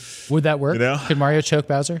 Yeah. Would that work? You know? Could Mario choke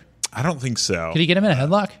Bowser? I don't think so. Could he get him in a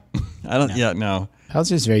headlock? I don't. Yeah, no.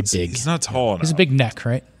 Bowser's very big. He's not tall enough. He's a big neck,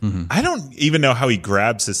 right? I don't even know how he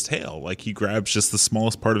grabs his tail. Like, he grabs just the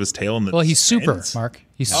smallest part of his tail. Well, he's super, Mark.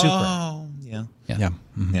 He's super. Oh, yeah. Yeah.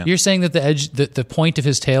 Yeah. You're saying that the point of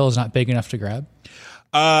his tail is not big enough to grab?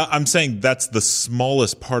 I'm saying that's the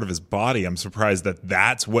smallest part of his body. I'm surprised that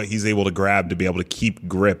that's what he's able to grab to be able to keep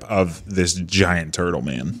grip of this giant turtle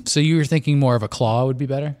man. So you were thinking more of a claw would be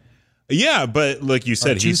better? Yeah, but like you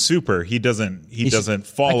said, he's super. He doesn't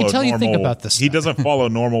follow I can tell normal. you think about this He stuff. doesn't follow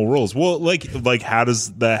normal rules. Well, like how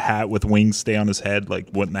does the hat with wings stay on his head? Like,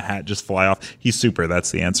 wouldn't the hat just fly off? He's super.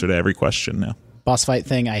 That's the answer to every question now. Boss fight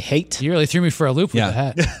thing I hate You really threw me for a loop with the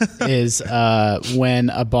hat. is when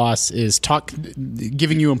a boss is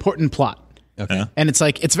giving you important plot. Okay. And it's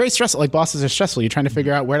like, it's very stressful. Like, bosses are stressful. You're trying to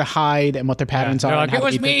figure out where to hide and what their patterns are. They're and like, how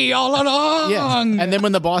it to was beat me all along. Yeah. And then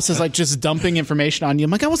when the boss is like just dumping information on you,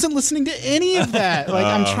 I'm like, I wasn't listening to any of that. Like,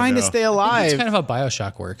 I'm trying to stay alive. That's kind of how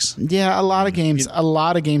BioShock works. Yeah, a lot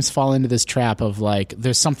of games fall into this trap of like,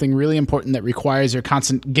 there's something really important that requires your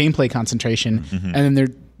constant gameplay concentration, and then they're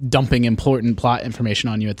dumping important plot information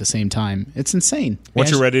on you at the same time. It's insane.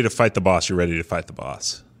 Once you're ready to fight the boss, you're ready to fight the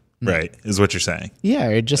boss. Right, is what you're saying. Yeah,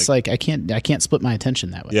 or just like I can't split my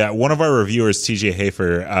attention that way. Yeah, one of our reviewers, TJ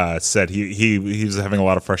Hafer, said he was having a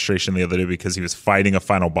lot of frustration the other day because he was fighting a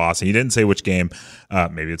final boss, and he didn't say which game.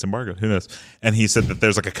 Maybe it's Embargo, who knows? And he said that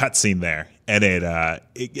there's like a cutscene there, and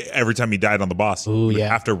every time he died on the boss, he would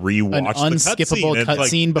have to rewatch An the unskippable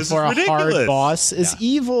cutscene like, before a hard boss is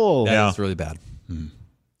evil. That's really bad.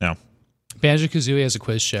 No. Banjo-Kazooie has a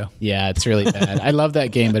quiz show. Yeah, it's really bad. I love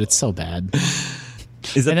that game, but it's so bad.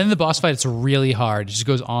 And then the boss fight, it's really hard. It just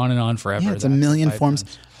goes on and on forever. Yeah, it's a million forms.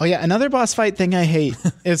 Oh yeah, another boss fight thing I hate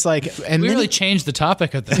is like, and We then really changed the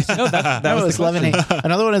topic of this. that was 11-8.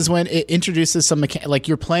 Another one is when it introduces some like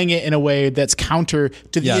you're playing it in a way that's counter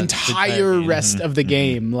to the entire rest of the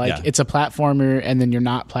game. Like it's a platformer, and then you're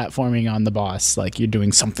not platforming on the boss. Like you're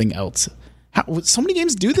doing something else. So many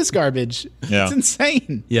games do this garbage. Yeah. It's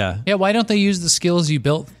insane. Yeah. Yeah, why don't they use the skills you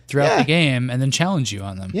built throughout the game and then challenge you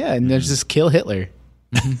on them? Yeah, and there's just kill Hitler.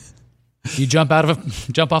 You jump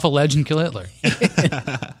off a ledge and kill Hitler.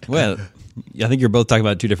 Well, I think you're both talking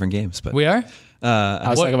about two different games, but We are? I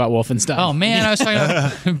was talking about Wolfenstein. Oh man, I was talking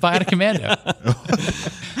about Bionic Commando.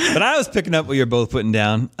 but I was picking up what you're both putting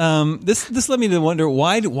down. This led me to wonder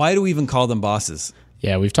why do we even call them bosses?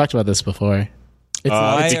 Yeah, we've talked about this before.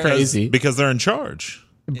 It's crazy. Because they're in charge.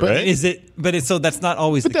 But right? Is it? But so that's not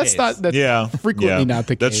always. But the that's case. not. That's frequently not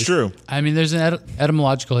the case. That's true. I mean, there's an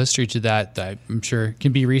etymological history to that I'm sure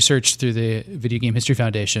can be researched through the Video Game History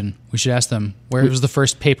Foundation. We should ask them, where was the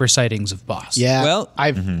first paper sightings of boss? Yeah. Well,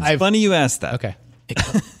 I've funny you asked that. Okay.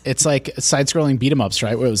 It's like side-scrolling beat-em-ups,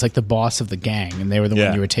 right? Where it was like the boss of the gang, and they were the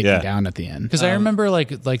one you were taking down at the end. Because I remember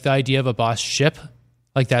like the idea of a boss ship,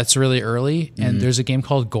 like that's really early, and there's a game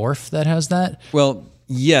called Gorf that has that. Well,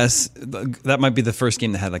 yes, that might be the first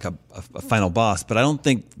game that had like a final boss, but I don't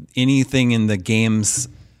think anything in the game's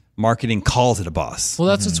marketing calls it a boss. Well,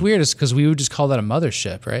 that's what's weird is because we would just call that a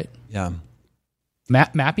mothership, right? Yeah.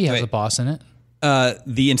 Mappy has a boss in it.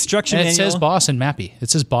 The instruction And it manual says boss in Mappy. It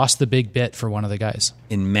says boss the big bit for one of the guys.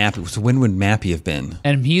 in Mappy. So when would Mappy have been?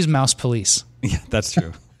 And he's Mouse Police. Yeah, that's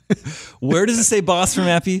true. Where does it say boss for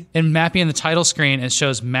Mappy? In Mappy in the title screen, it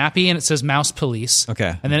shows Mappy and it says Mouse Police.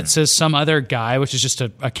 Okay. And then it says some other guy, which is just a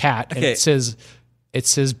cat. And Okay. it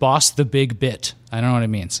says boss the big bit. I don't know what it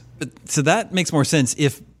means. So that makes more sense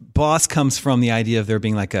if boss comes from the idea of there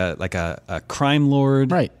being like a crime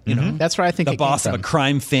lord, Right. You know, that's where I think the it boss came of from. a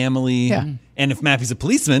crime family. Yeah. And if Mappy's a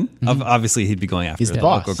policeman, obviously he'd be going after He's the the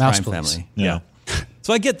boss. local Mouse crime police. family. Yeah.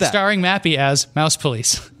 So I get that. Starring Mappy as Mouse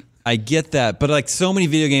Police. I get that, but like so many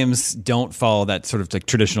video games don't follow that sort of like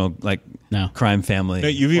traditional like crime family. No,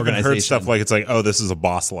 you've even heard organization. stuff like it's like, oh, this is a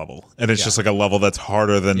boss level, and it's just like a level that's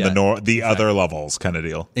harder than the other levels, kind of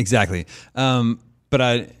deal. Exactly.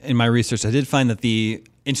 But in my research, I did find that the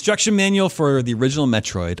Instruction manual for the original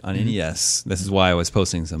Metroid on NES. This is why I was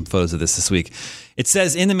posting some photos of this week. It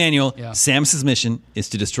says in the manual, Samus's mission is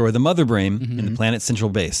to destroy the Mother Brain in the planet's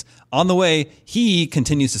central base. On the way, he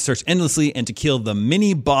continues to search endlessly and to kill the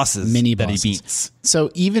mini bosses that he beats.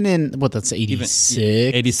 So even in, that's 86?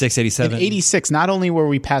 86, 87. In 86, not only were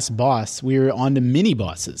we past boss, we were on to mini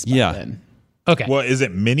bosses by then. Okay. Well, is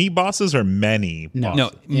it mini bosses or many bosses?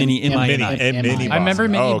 No, mini, mini I remember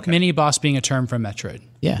mini boss being a term from Metroid.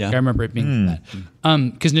 Yeah. I remember it being that.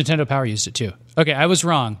 Because Nintendo Power used it too. Okay, I was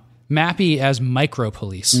wrong. Mappy as Micro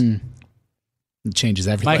Police. It changes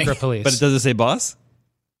everything. Micro Police. But does it say boss?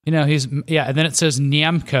 You know, and then it says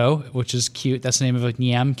Nyamko, which is cute. That's the name of a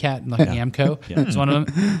Nyam cat, like Nyamko. It's one of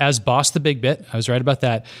them. As Boss the Big Bit. I was right about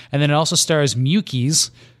that. And then it also stars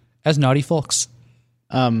Mukis as Naughty Folks.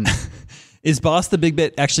 Is Boss the Big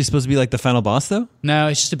Bit actually supposed to be like the final boss, though? No,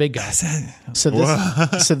 it's just a big guy. So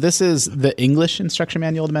this is the English instruction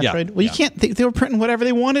manual to Metroid? Well, you can't. They were printing whatever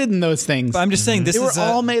they wanted in those things. But I'm just saying, they were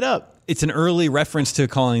all made up. It's an early reference to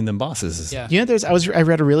calling them bosses. Yeah. You know, I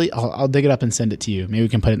read a really, I'll dig it up and send it to you. Maybe we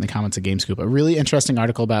can put it in the comments of GameScoop. A really interesting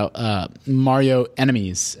article about Mario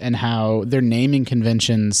enemies and how their naming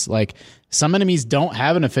conventions, like some enemies don't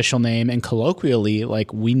have an official name, and colloquially,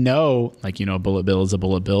 like we know, like, you know, a bullet bill is a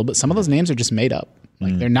bullet bill, but some of those names are just made up.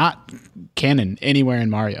 Like they're not canon anywhere in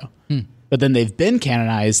Mario. But then they've been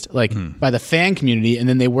canonized like by the fan community, and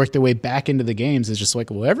then they work their way back into the games. It's just like,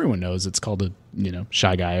 well, everyone knows it's called a, you know,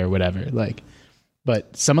 Shy Guy or whatever. Like,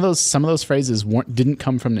 but some of those phrases didn't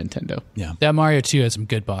come from Nintendo. Yeah, that Mario 2 had some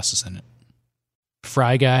good bosses in it.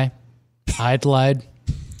 Fry Guy, Idlide,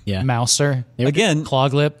 Mouser, again,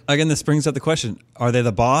 Cloglip. Again, this brings up the question: are they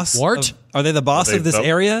the boss? Wart? Are they the boss of this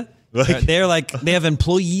area? They're like, they have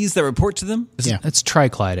employees that report to them? It's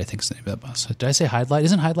Triclide, I think is the name of that boss. Did I say Hydlide?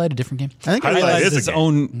 Isn't Hydlide a different game? I think Hydlide is its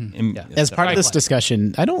own. As part of this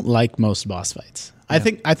discussion, I don't like most boss fights. I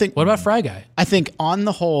think. What about Fry Guy? I think on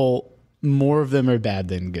the whole, more of them are bad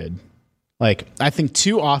than good. Like, I think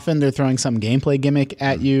too often they're throwing some gameplay gimmick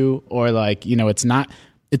at you, or like, you know, it's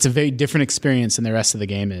a very different experience than the rest of the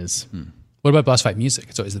game is. What about boss fight music?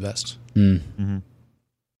 It's always the best.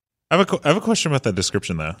 I have a question about that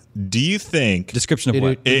description, though. Do you think description of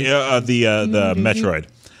what the Metroid?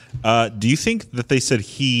 Do you think that they said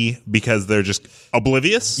he because they're just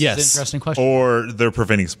oblivious? Yes, that's an interesting question. Or they're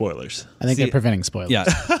preventing spoilers? I think they're preventing spoilers. Yeah,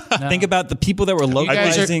 think about the people that were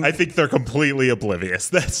localizing. I think they're completely oblivious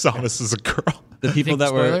that Samus is a girl. The people that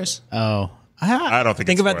spoilers? I don't think.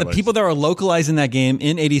 Think about the people that were localizing that game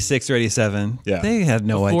in 86 or 87. Yeah, they had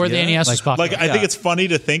no idea. Before the NES was popular. I think it's funny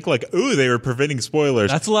to think like, ooh, they were preventing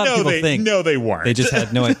spoilers. That's a lot of people think. No, they weren't. They just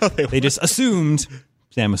had no idea. They just assumed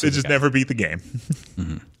Samus. They just never beat the game.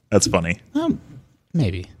 That's funny.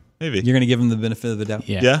 Maybe you're going to give them the benefit of the doubt.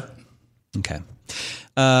 Yeah. Okay.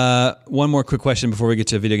 One more quick question before we get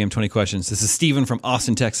to Video Game 20 questions. This is Steven from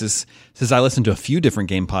Austin, Texas. Says, I listen to a few different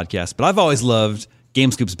game podcasts, but I've always loved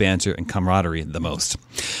GameScoop's banter and camaraderie the most.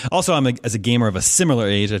 Also, as a gamer of a similar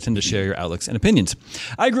age, I tend to share your outlooks and opinions.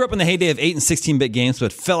 I grew up in the heyday of 8 and 16-bit games,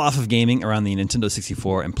 but fell off of gaming around the Nintendo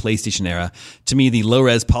 64 and PlayStation era. To me, the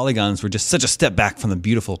low-res polygons were just such a step back from the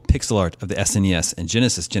beautiful pixel art of the SNES and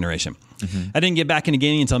Genesis generation. I didn't get back into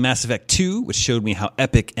gaming until Mass Effect 2, which showed me how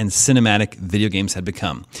epic and cinematic video games had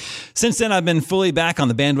become. Since then, I've been fully back on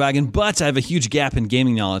the bandwagon, but I have a huge gap in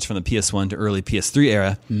gaming knowledge from the PS1 to early PS3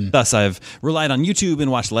 era. Thus, I've relied on YouTube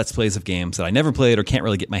and watched Let's Plays of games that I never played or can't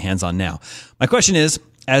really get my hands on now. My question is,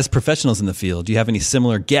 as professionals in the field, do you have any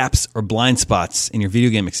similar gaps or blind spots in your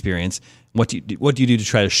video game experience? What do you do to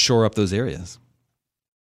try to shore up those areas?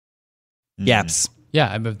 Gaps.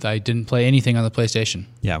 Yeah, I didn't play anything on the PlayStation.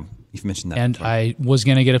 Yeah, you've mentioned that. And before. I was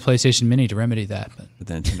going to get a PlayStation Mini to remedy that. But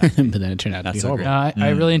then it turned out to be horrible. I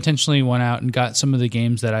really intentionally went out and got some of the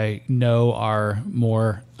games that I know are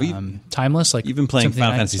more timeless. Like you've been playing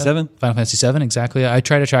Final Fantasy VII? Final Fantasy VII, exactly. I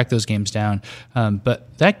try to track those games down.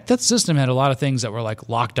 But that system had a lot of things that were like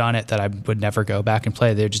locked on it that I would never go back and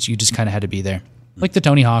play. You just kind of had to be there. Like the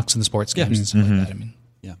Tony Hawks and the sports games and stuff like that. I mean,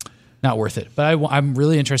 not worth it. But I'm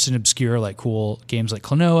really interested in obscure, like cool games like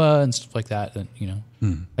Klonoa and stuff like that. And, you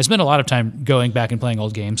know, I spend a lot of time going back and playing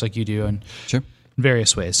old games like you do, and in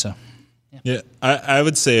various ways. So, yeah, I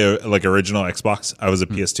would say like original Xbox. I was a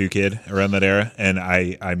PS2 kid around that era, and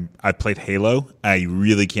I played Halo. I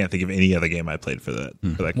really can't think of any other game I played for that.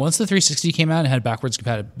 Once the 360 came out and had backwards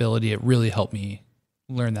compatibility, it really helped me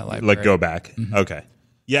learn that library. Like go back. Okay,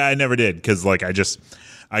 yeah, I never did because like I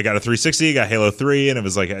got a 360, got Halo 3, and it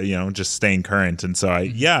was like, you know, just staying current. And so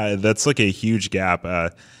that's like a huge gap.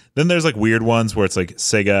 Then there's like weird ones where it's like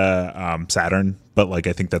Sega Saturn, but like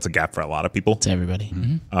I think that's a gap for a lot of people. It's everybody.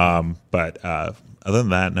 But other than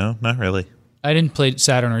that, no, not really. I didn't play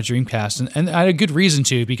Saturn or Dreamcast, and I had a good reason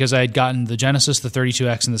to, because I had gotten the Genesis, the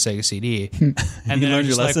 32X, and the Sega CD. And then I'm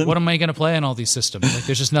just like, what am I going to play on all these systems? Like,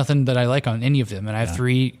 there's just nothing that I like on any of them. And I have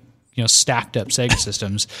 3, stacked up Sega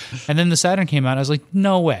systems. And then the Saturn came out, I was like,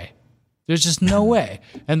 no way. There's just no way.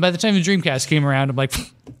 And by the time the Dreamcast came around, I'm like,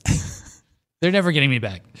 they're never getting me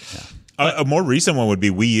back. Yeah. A more recent one would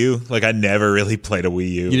be Wii U. Like, I never really played a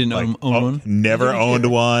Wii U. You didn't own one? Never owned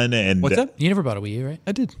one. And what's up? You never bought a Wii U, right?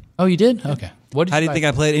 I did. Oh, you did? Okay. What did How do you think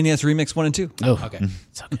I played NES Remix 1 and 2? Oh, okay.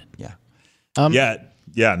 So good. Yeah.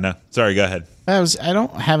 Yeah, no. Sorry, go ahead. I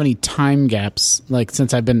don't have any time gaps. Like,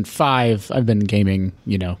 since I've been 5, I've been gaming,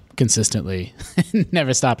 consistently.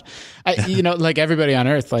 Never stopped. Like everybody on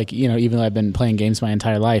Earth, like, even though I've been playing games my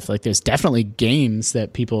entire life, like, there's definitely games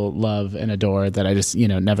that people love and adore that I just,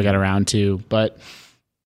 never got around to. But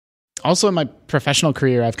also in my professional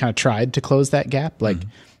career, I've kind of tried to close that gap. Like,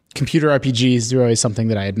 computer RPGs were always something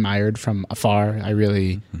that I admired from afar. I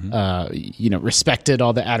really, respected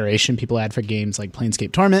all the adoration people had for games like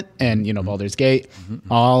Planescape Torment and, Baldur's Gate,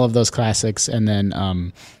 all of those classics. And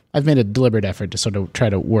then I've made a deliberate effort to sort of try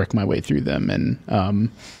to work my way through them.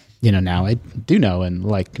 And, now I do know and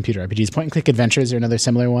like computer RPGs. Point and click adventures are another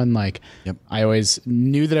similar one. Like, I always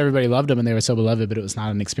knew that everybody loved them and they were so beloved, but it was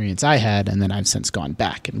not an experience I had. And then I've since gone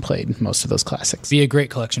back and played most of those classics. Be a great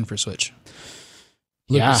collection for Switch.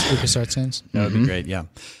 LucasArts games. That would be great, yeah.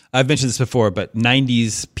 I've mentioned this before, but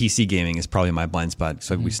 90s PC gaming is probably my blind spot.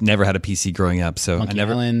 So we never had a PC growing up. So I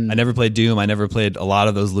never played Doom. I never played a lot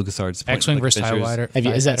of those LucasArts. X-Wing versus TIE Fighter.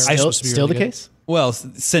 Is that still the case? Well,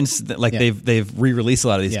 since they've re-released a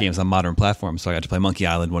lot of these games on modern platforms, so I got to play Monkey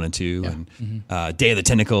Island 1 and 2 and Day of the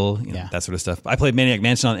Tentacle, that sort of stuff. I played Maniac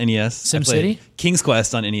Mansion on NES. SimCity? King's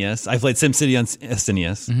Quest on NES. I played SimCity on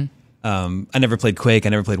SNES. I never played Quake. I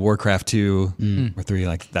never played Warcraft 2 or 3,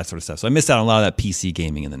 like that sort of stuff. So I missed out on a lot of that PC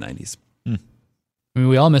gaming in the 90s. I mean,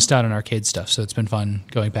 we all missed out on arcade stuff, so it's been fun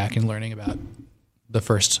going back and learning about the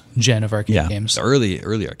first gen of arcade games. The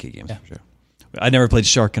early arcade games, for sure. I never played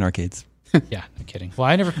Shark in arcades. Yeah, no kidding. Well,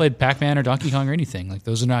 I never played Pac-Man or Donkey Kong or anything. Like,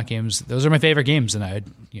 those are not games. Those are my favorite games, and I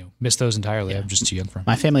missed those entirely. I'm just too young for them.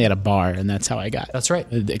 My family had a bar, and that's how I got. That's right.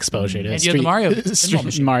 The exposure to and you had the Mario pinball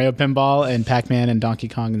machine. Mario pinball and Pac-Man and Donkey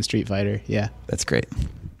Kong and Street Fighter. Yeah, that's great.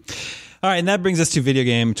 All right, and that brings us to video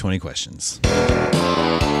game 20 questions.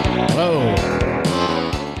 Whoa!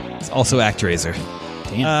 It's also ActRaiser.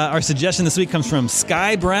 Damn. Our suggestion this week comes from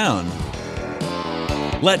Sky Brown.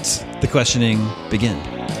 Let the questioning begin.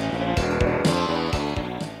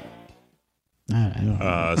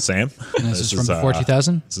 Sam? This is from before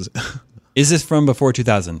 2000? Is this from before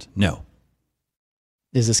 2000? No.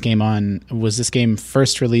 Was this game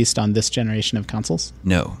first released on this generation of consoles?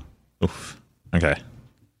 No. Oof. Okay.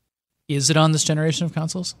 Is it on this generation of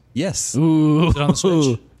consoles? Yes. Ooh. Is it on the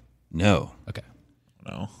Switch? No. Okay.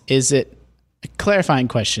 No. Is it a clarifying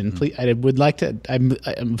question? Please, I would like to. I'm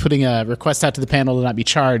putting a request out to the panel to not be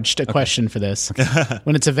charged a question for this.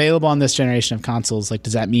 When it's available on this generation of consoles, like,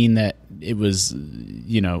 does that mean that it was,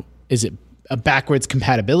 is it a backwards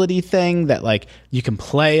compatibility thing that like you can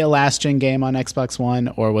play a last gen game on Xbox One,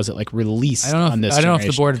 or was it like released on this? I don't know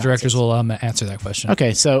if the board of directors will answer that question.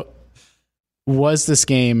 Okay, so was this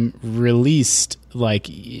game released like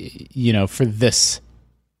for this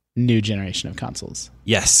new generation of consoles?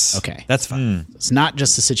 Yes. Okay. That's fine. It's not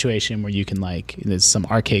just a situation where you can there's some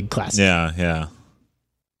arcade classic. Yeah.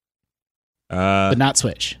 But not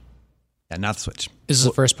Switch. Yeah, not Switch. Is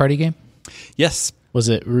this a first party game? Yes. Was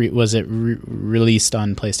it released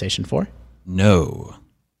on PlayStation 4? No.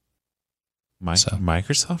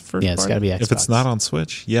 Microsoft first? Yeah, it's got to be Xbox. If it's not on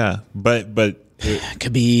Switch, yeah. But it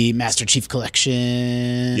could be Master Chief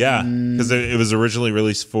Collection. Yeah, because it was originally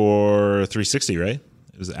released for 360, right?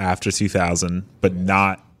 It was after 2000, but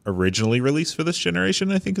not originally released for this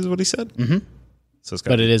generation, I think is what he said. Mm-hmm. So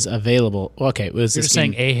but it is available. Okay, was You're this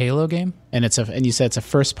saying a Halo game? And you said it's a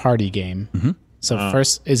first party game. Mm-hmm. So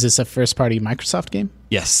is this a first party Microsoft game?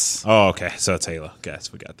 Yes. Oh, okay. So it's Halo.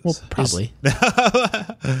 Guess we got this. Well, probably.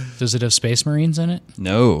 Does it have Space Marines in it?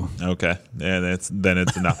 No. Okay. And then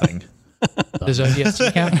it's nothing. Does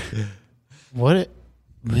ODST count? What?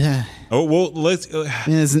 Yeah. Oh, well, let's.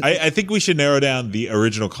 I think we should narrow down the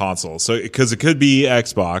original console. So, because it could be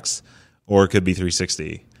Xbox or it could be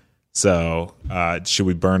 360. So, should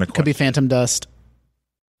we burn a question? Could be Phantom Dust.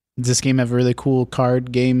 Does this game have a really cool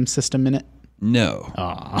card game system in it? No.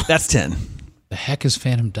 Aww. That's 10. The heck is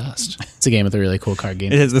Phantom Dust? It's a game with a really cool card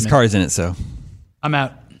game. It has cards in it, so. I'm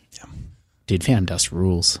out. Yeah. Dude, Phantom Dust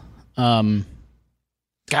rules.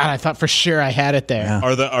 God, I thought for sure I had it there.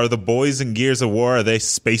 Are the boys in Gears of War, are they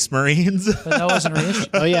Space Marines? But that wasn't released.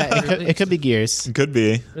 Oh yeah, it could be Gears. Could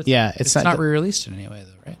be. Yeah, It's not re-released in any way,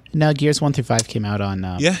 though, right? No, Gears 1 through 5 came out on.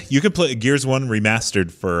 Yeah, you could play Gears 1 remastered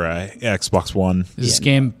for Xbox One. Is this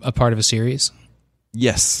game a part of a series?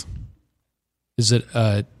 Yes. Is it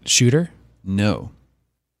a shooter? No.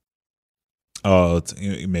 Oh,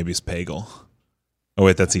 maybe it's Peggle. Oh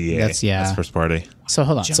wait, that's EA. That's first party. So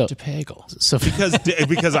hold on. Jump to Peggle. So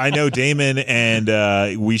because I know Damon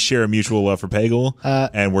and we share a mutual love for Peggle,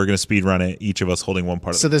 and we're going to speed run it. Each of us holding one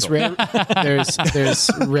part. So of this the there's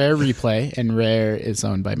Rare Replay, and Rare is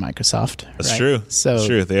owned by Microsoft. That's right? true. So that's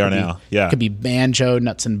true. They are now. Yeah. It could be Banjo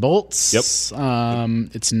Nuts and Bolts. Yep.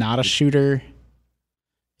 It's not a shooter.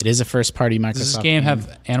 It is a first party Microsoft. Does this game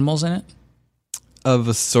have animals in it? Of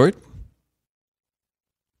a sort?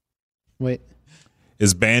 Wait.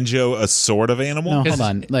 Is Banjo a sort of animal? No, hold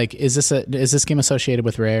on. Like, is this game associated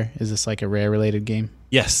with Rare? Is this like a Rare related game?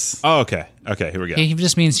 Yes. Oh, okay. Okay, here we go. He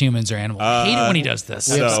just means humans or animals. I hate it when he does this.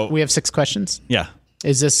 We have 6 questions. Yeah.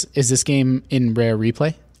 Is this game in Rare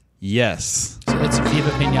Replay? Yes. So it's Viva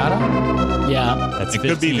Pinata? Yeah. That's It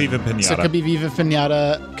could be 15. Viva Pinata. So it could be Viva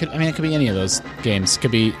Pinata. It could be any of those games. It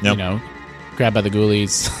could be, Grabbed by the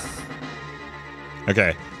Ghoulies.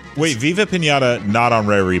 Okay. Wait, Viva Pinata not on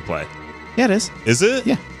Rare Replay. Yeah, it is. Is it?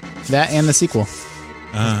 Yeah. That and the sequel.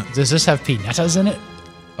 Does this have pinatas in it?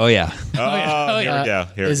 Oh, yeah. Oh, here we go.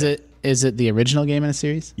 Here we go. Is it the original game in a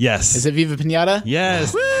series? Yes. Is it Viva Pinata?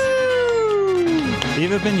 Yes. Woo!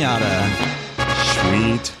 Viva Pinata.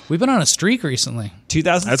 Sweet. We've been on a streak recently.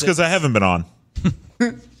 2006. That's because I haven't been on.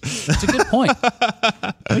 That's a good point.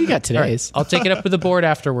 Oh, you got today's. I'll take it up with the board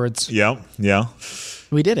afterwards. Yeah.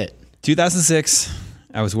 We did it. 2006.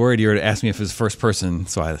 I was worried you were to ask me if it was first person,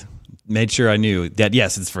 so I made sure I knew that,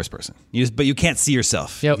 yes, it's first person. But you can't see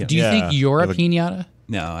yourself. Yo, do you think you're a pinata?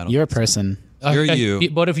 No, I don't. You're a person. You're you.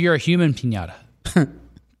 What if you're a human pinata?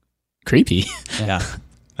 Creepy. Yeah.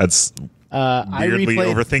 That's weirdly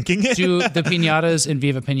overthinking it. Do the pinatas in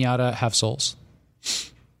Viva Pinata have souls?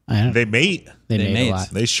 They mate. They mate a lot.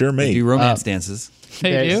 They sure mate. They do romance dances.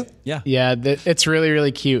 They do? Yeah. Yeah, it's really,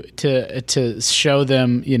 really cute to show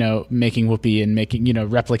them, making whoopee and making,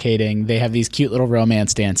 replicating. They have these cute little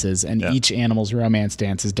romance dances, and each animal's romance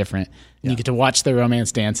dance is different. And you get to watch the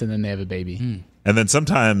romance dance, and then they have a baby. And then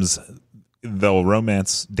sometimes they'll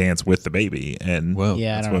romance dance with the baby, and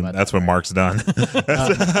Yeah, that's when Mark's done.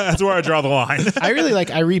 That's where I draw the line.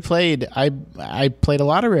 I played a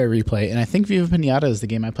lot of Rare Replay, and I think Viva Pinata is the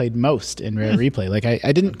game I played most in Rare Replay. Like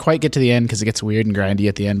I didn't quite get to the end because it gets weird and grindy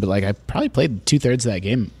at the end, but like I probably played 2/3 of that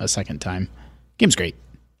game a second time. Game's great.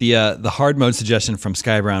 The hard mode suggestion from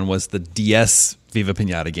Skybrown was the DS Viva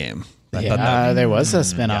Pinata game. There was a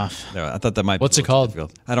spinoff. Yeah, I thought that might be. What's it called?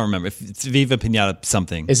 I don't remember. If it's Viva Pinata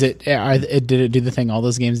something. Is it? Did it do the thing all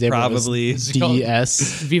those games did? Probably.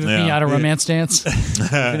 DS. Viva Pinata romance dance?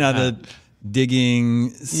 Pinata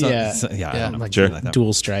digging. I don't know. Like Sure.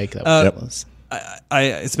 Dual Strike. That was what it was.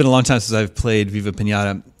 It's been a long time since I've played Viva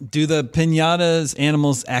Pinata. Do the pinatas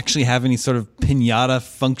animals actually have any sort of pinata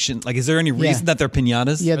function? Like, is there any reason that they're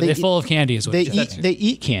pinatas? Yeah, Are they full of candy? Is what They you said.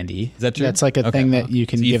 eat candy. Is that true? That's like a thing that you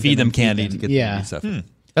can. So you give feed them and candy feed to them. get the stuff.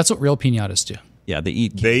 That's what real pinatas do. Yeah, they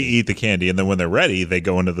eat. They eat the candy, and then when they're ready, they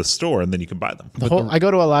go into the store, and then you can buy them. I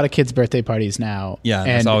go to a lot of kids' birthday parties now. Yeah,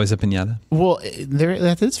 there's and, always a pinata. Well,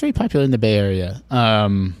 it's very popular in the Bay Area.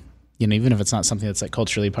 Even if it's not something that's like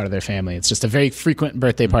culturally part of their family, it's just a very frequent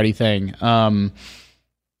birthday party thing.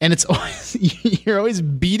 And it's always you're always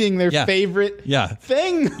beating their favorite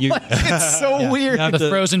thing. It's so weird. The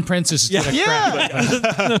Frozen Princess.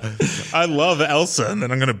 I love Elsa, and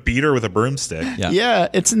then I'm going to beat her with a broomstick. Yeah,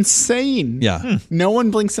 it's insane. Yeah. No one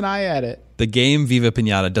blinks an eye at it. The game Viva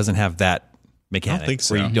Pinata doesn't have that mechanic. I don't think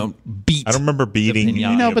so. Where you don't beat. I don't remember beating.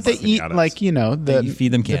 But they eat you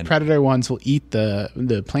feed them candy. The predator ones will eat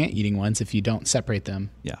the plant eating ones if you don't separate them.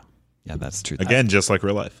 Yeah, that's true. Again, just like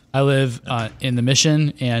real life. I live in the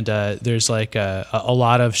Mission, and there's like a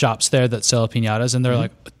lot of shops there that sell pinatas, and they're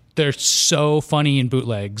like, they're so funny in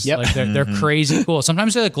bootlegs. Yep. Like they're crazy cool.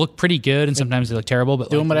 Sometimes they look pretty good, and sometimes they look terrible. But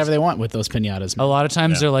Doing whatever they want with those pinatas. A lot of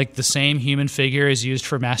times they're like the same human figure is used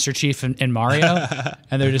for Master Chief and Mario,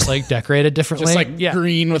 and they're just like decorated differently. Just like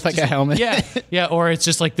green with like a helmet. Yeah. Or it's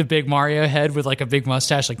just like the big Mario head with like a big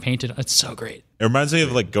mustache, like painted. It's so great. It reminds me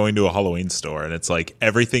of like going to a Halloween store, and it's like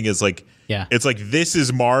everything is like. Yeah. It's like, this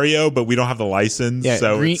is Mario, but we don't have the license. Yeah,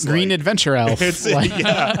 so green like, adventure elf.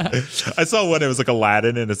 I saw one, it was like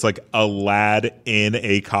Aladdin, and it's like a lad in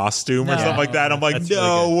a costume or something like that. I'm like,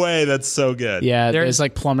 no way, that's so good. Yeah, there's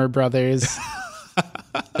like Plumber Brothers.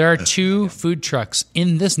 There are 2 food trucks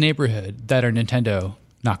in this neighborhood that are Nintendo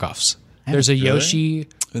knockoffs. There's a Yoshi,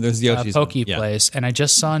 There's Yoshi's Poke one. Yeah. place, and I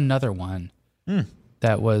just saw another one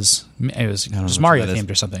that was just Mario themed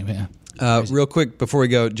or something. Yeah. Real quick before we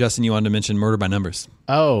go, Justin, you wanted to mention Murder by Numbers.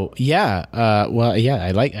 Oh yeah, I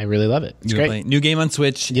really love it. It's great. New game on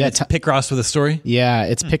Switch. Yeah, it's Picross with a story. Yeah,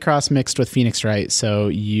 it's Picross mixed with Phoenix Wright. So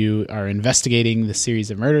you are investigating the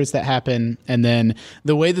series of murders that happen, and then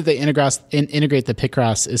the way that they integrate the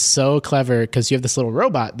Picross is so clever because you have this little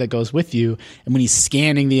robot that goes with you, and when he's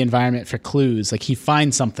scanning the environment for clues, like he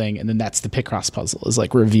finds something, and then that's the Picross puzzle is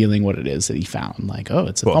like revealing what it is that he found. Like, oh,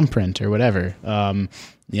 it's a thumbprint or whatever.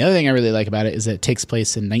 The other thing I really like about it is that it takes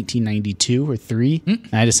place in 1992 or 3.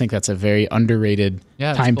 And I just think that's a very underrated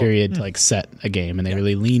time period to like set a game, and they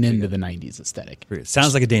really lean into the 90s aesthetic.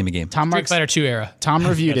 Sounds like a Damon game. Street Fighter 2 era. Tom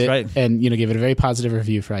reviewed it right. and gave it a very positive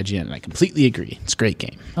review for IGN, and I completely agree. It's a great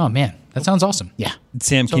game. Oh man, that sounds awesome. Yeah.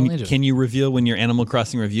 Sam, Totally can you reveal when your Animal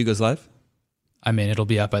Crossing review goes live? I mean, it'll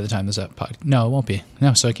be up by the time this podcast. No, it won't be.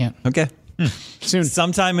 No, so I can't. Okay. Soon.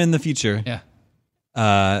 Sometime in the future. Yeah.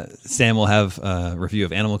 Sam will have a review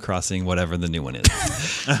of Animal Crossing, whatever the new one is.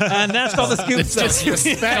 And that's all the scoops.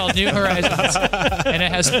 It's called New Horizons. And it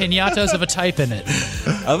has pinatas of a type in it.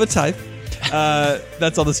 Of a type.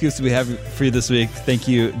 That's all the scoops we have for you this week. Thank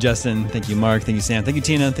you, Justin. Thank you, Mark. Thank you, Sam. Thank you,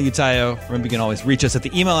 Tina. Thank you, Tayo. Remember, you can always reach us at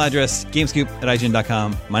the email address,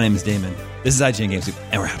 gamescoop@ign.com. My name is Damon. This is IGN Gamescoop,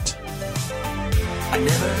 and we're out. I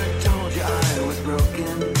never told you I was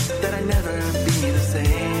broken, that I'd never be the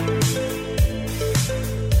same.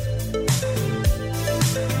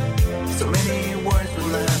 So many words were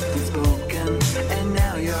left unspoken, and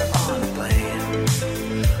now you're on a plane,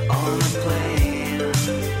 on a plane.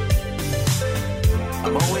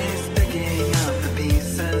 I'm always picking up the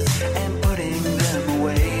pieces and putting them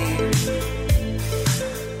away.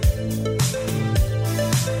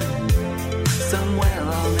 Somewhere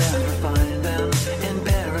I'll never find them in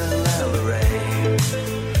parallel array.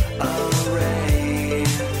 Array.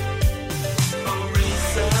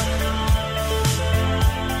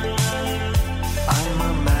 I'm a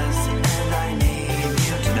mess and I need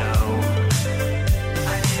you to know I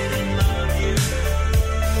didn't love you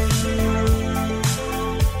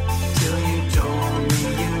till you told me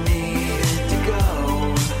you needed to go.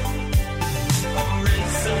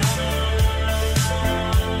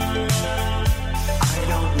 I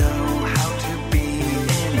don't know how to be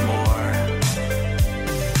anymore.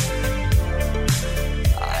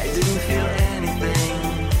 I didn't feel anything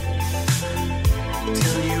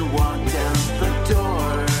till you walked out the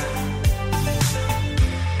door.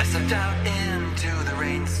 I stepped out into the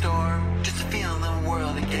rainstorm just to feel the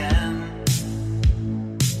world again.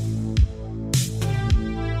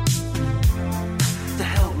 To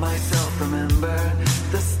help myself remember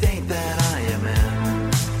the state that I am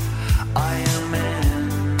in. I am in.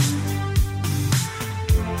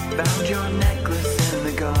 Found your necklace in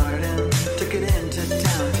the garden, took it into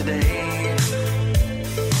town today.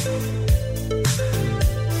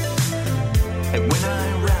 And when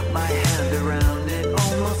I wrap my hand around it,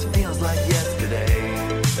 almost feels like yesterday.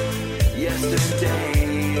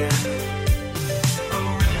 Yesterday.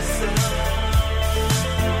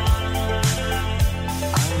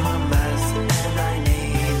 I'm a mess and I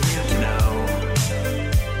need you to know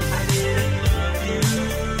I didn't love you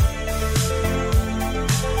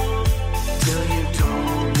till you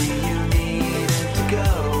told me you needed to go.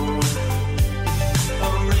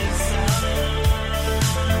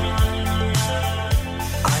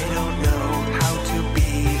 I don't know how to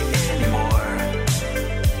be anymore.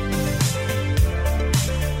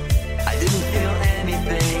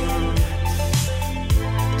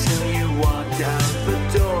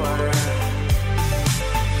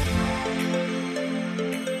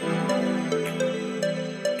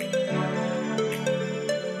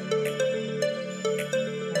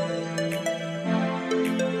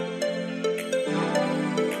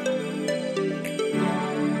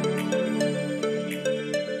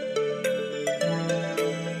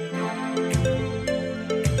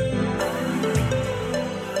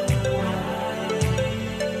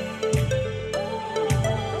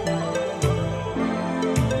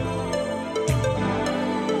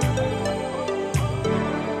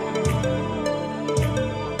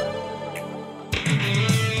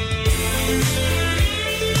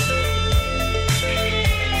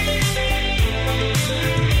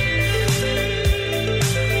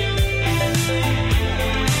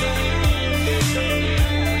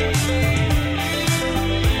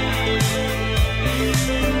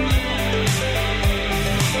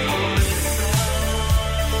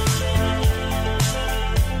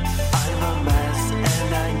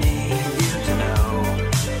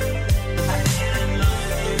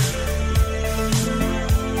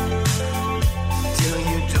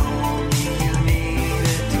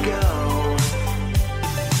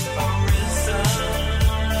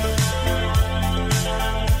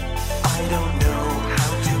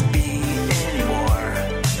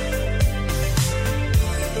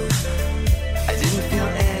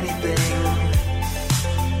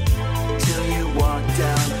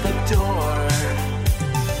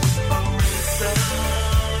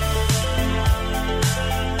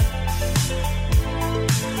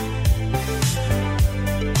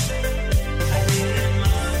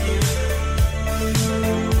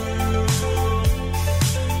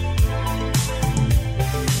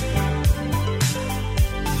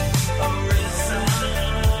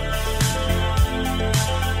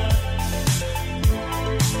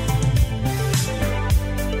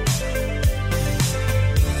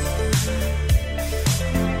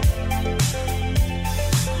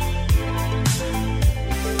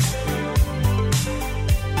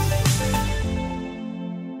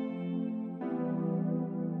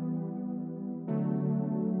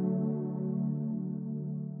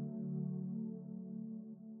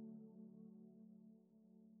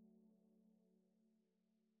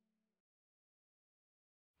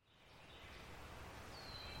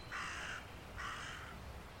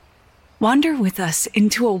 Wander with us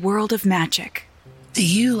into a world of magic. Do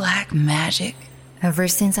you like magic? Ever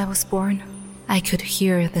since I was born, I could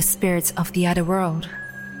hear the spirits of the other world.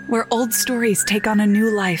 Where old stories take on a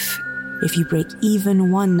new life. If you break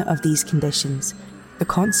even one of these conditions, the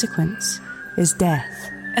consequence is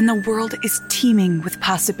death. And the world is teeming with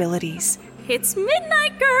possibilities. It's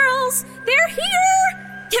midnight, girls! They're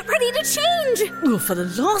here! Get ready to change! Oh, for the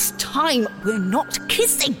last time, we're not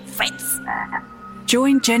kissing, Fritz!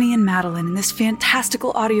 Join Jenny and Madeline in this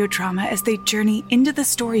fantastical audio drama as they journey into the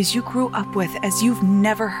stories you grew up with as you've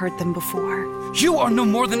never heard them before. You are no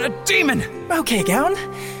more than a demon! Okay, Gown.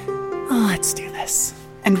 Let's do this.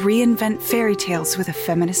 And reinvent fairy tales with a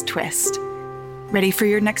feminist twist. Ready for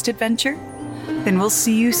your next adventure? Then we'll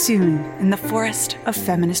see you soon in the forest of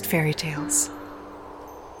feminist fairy tales.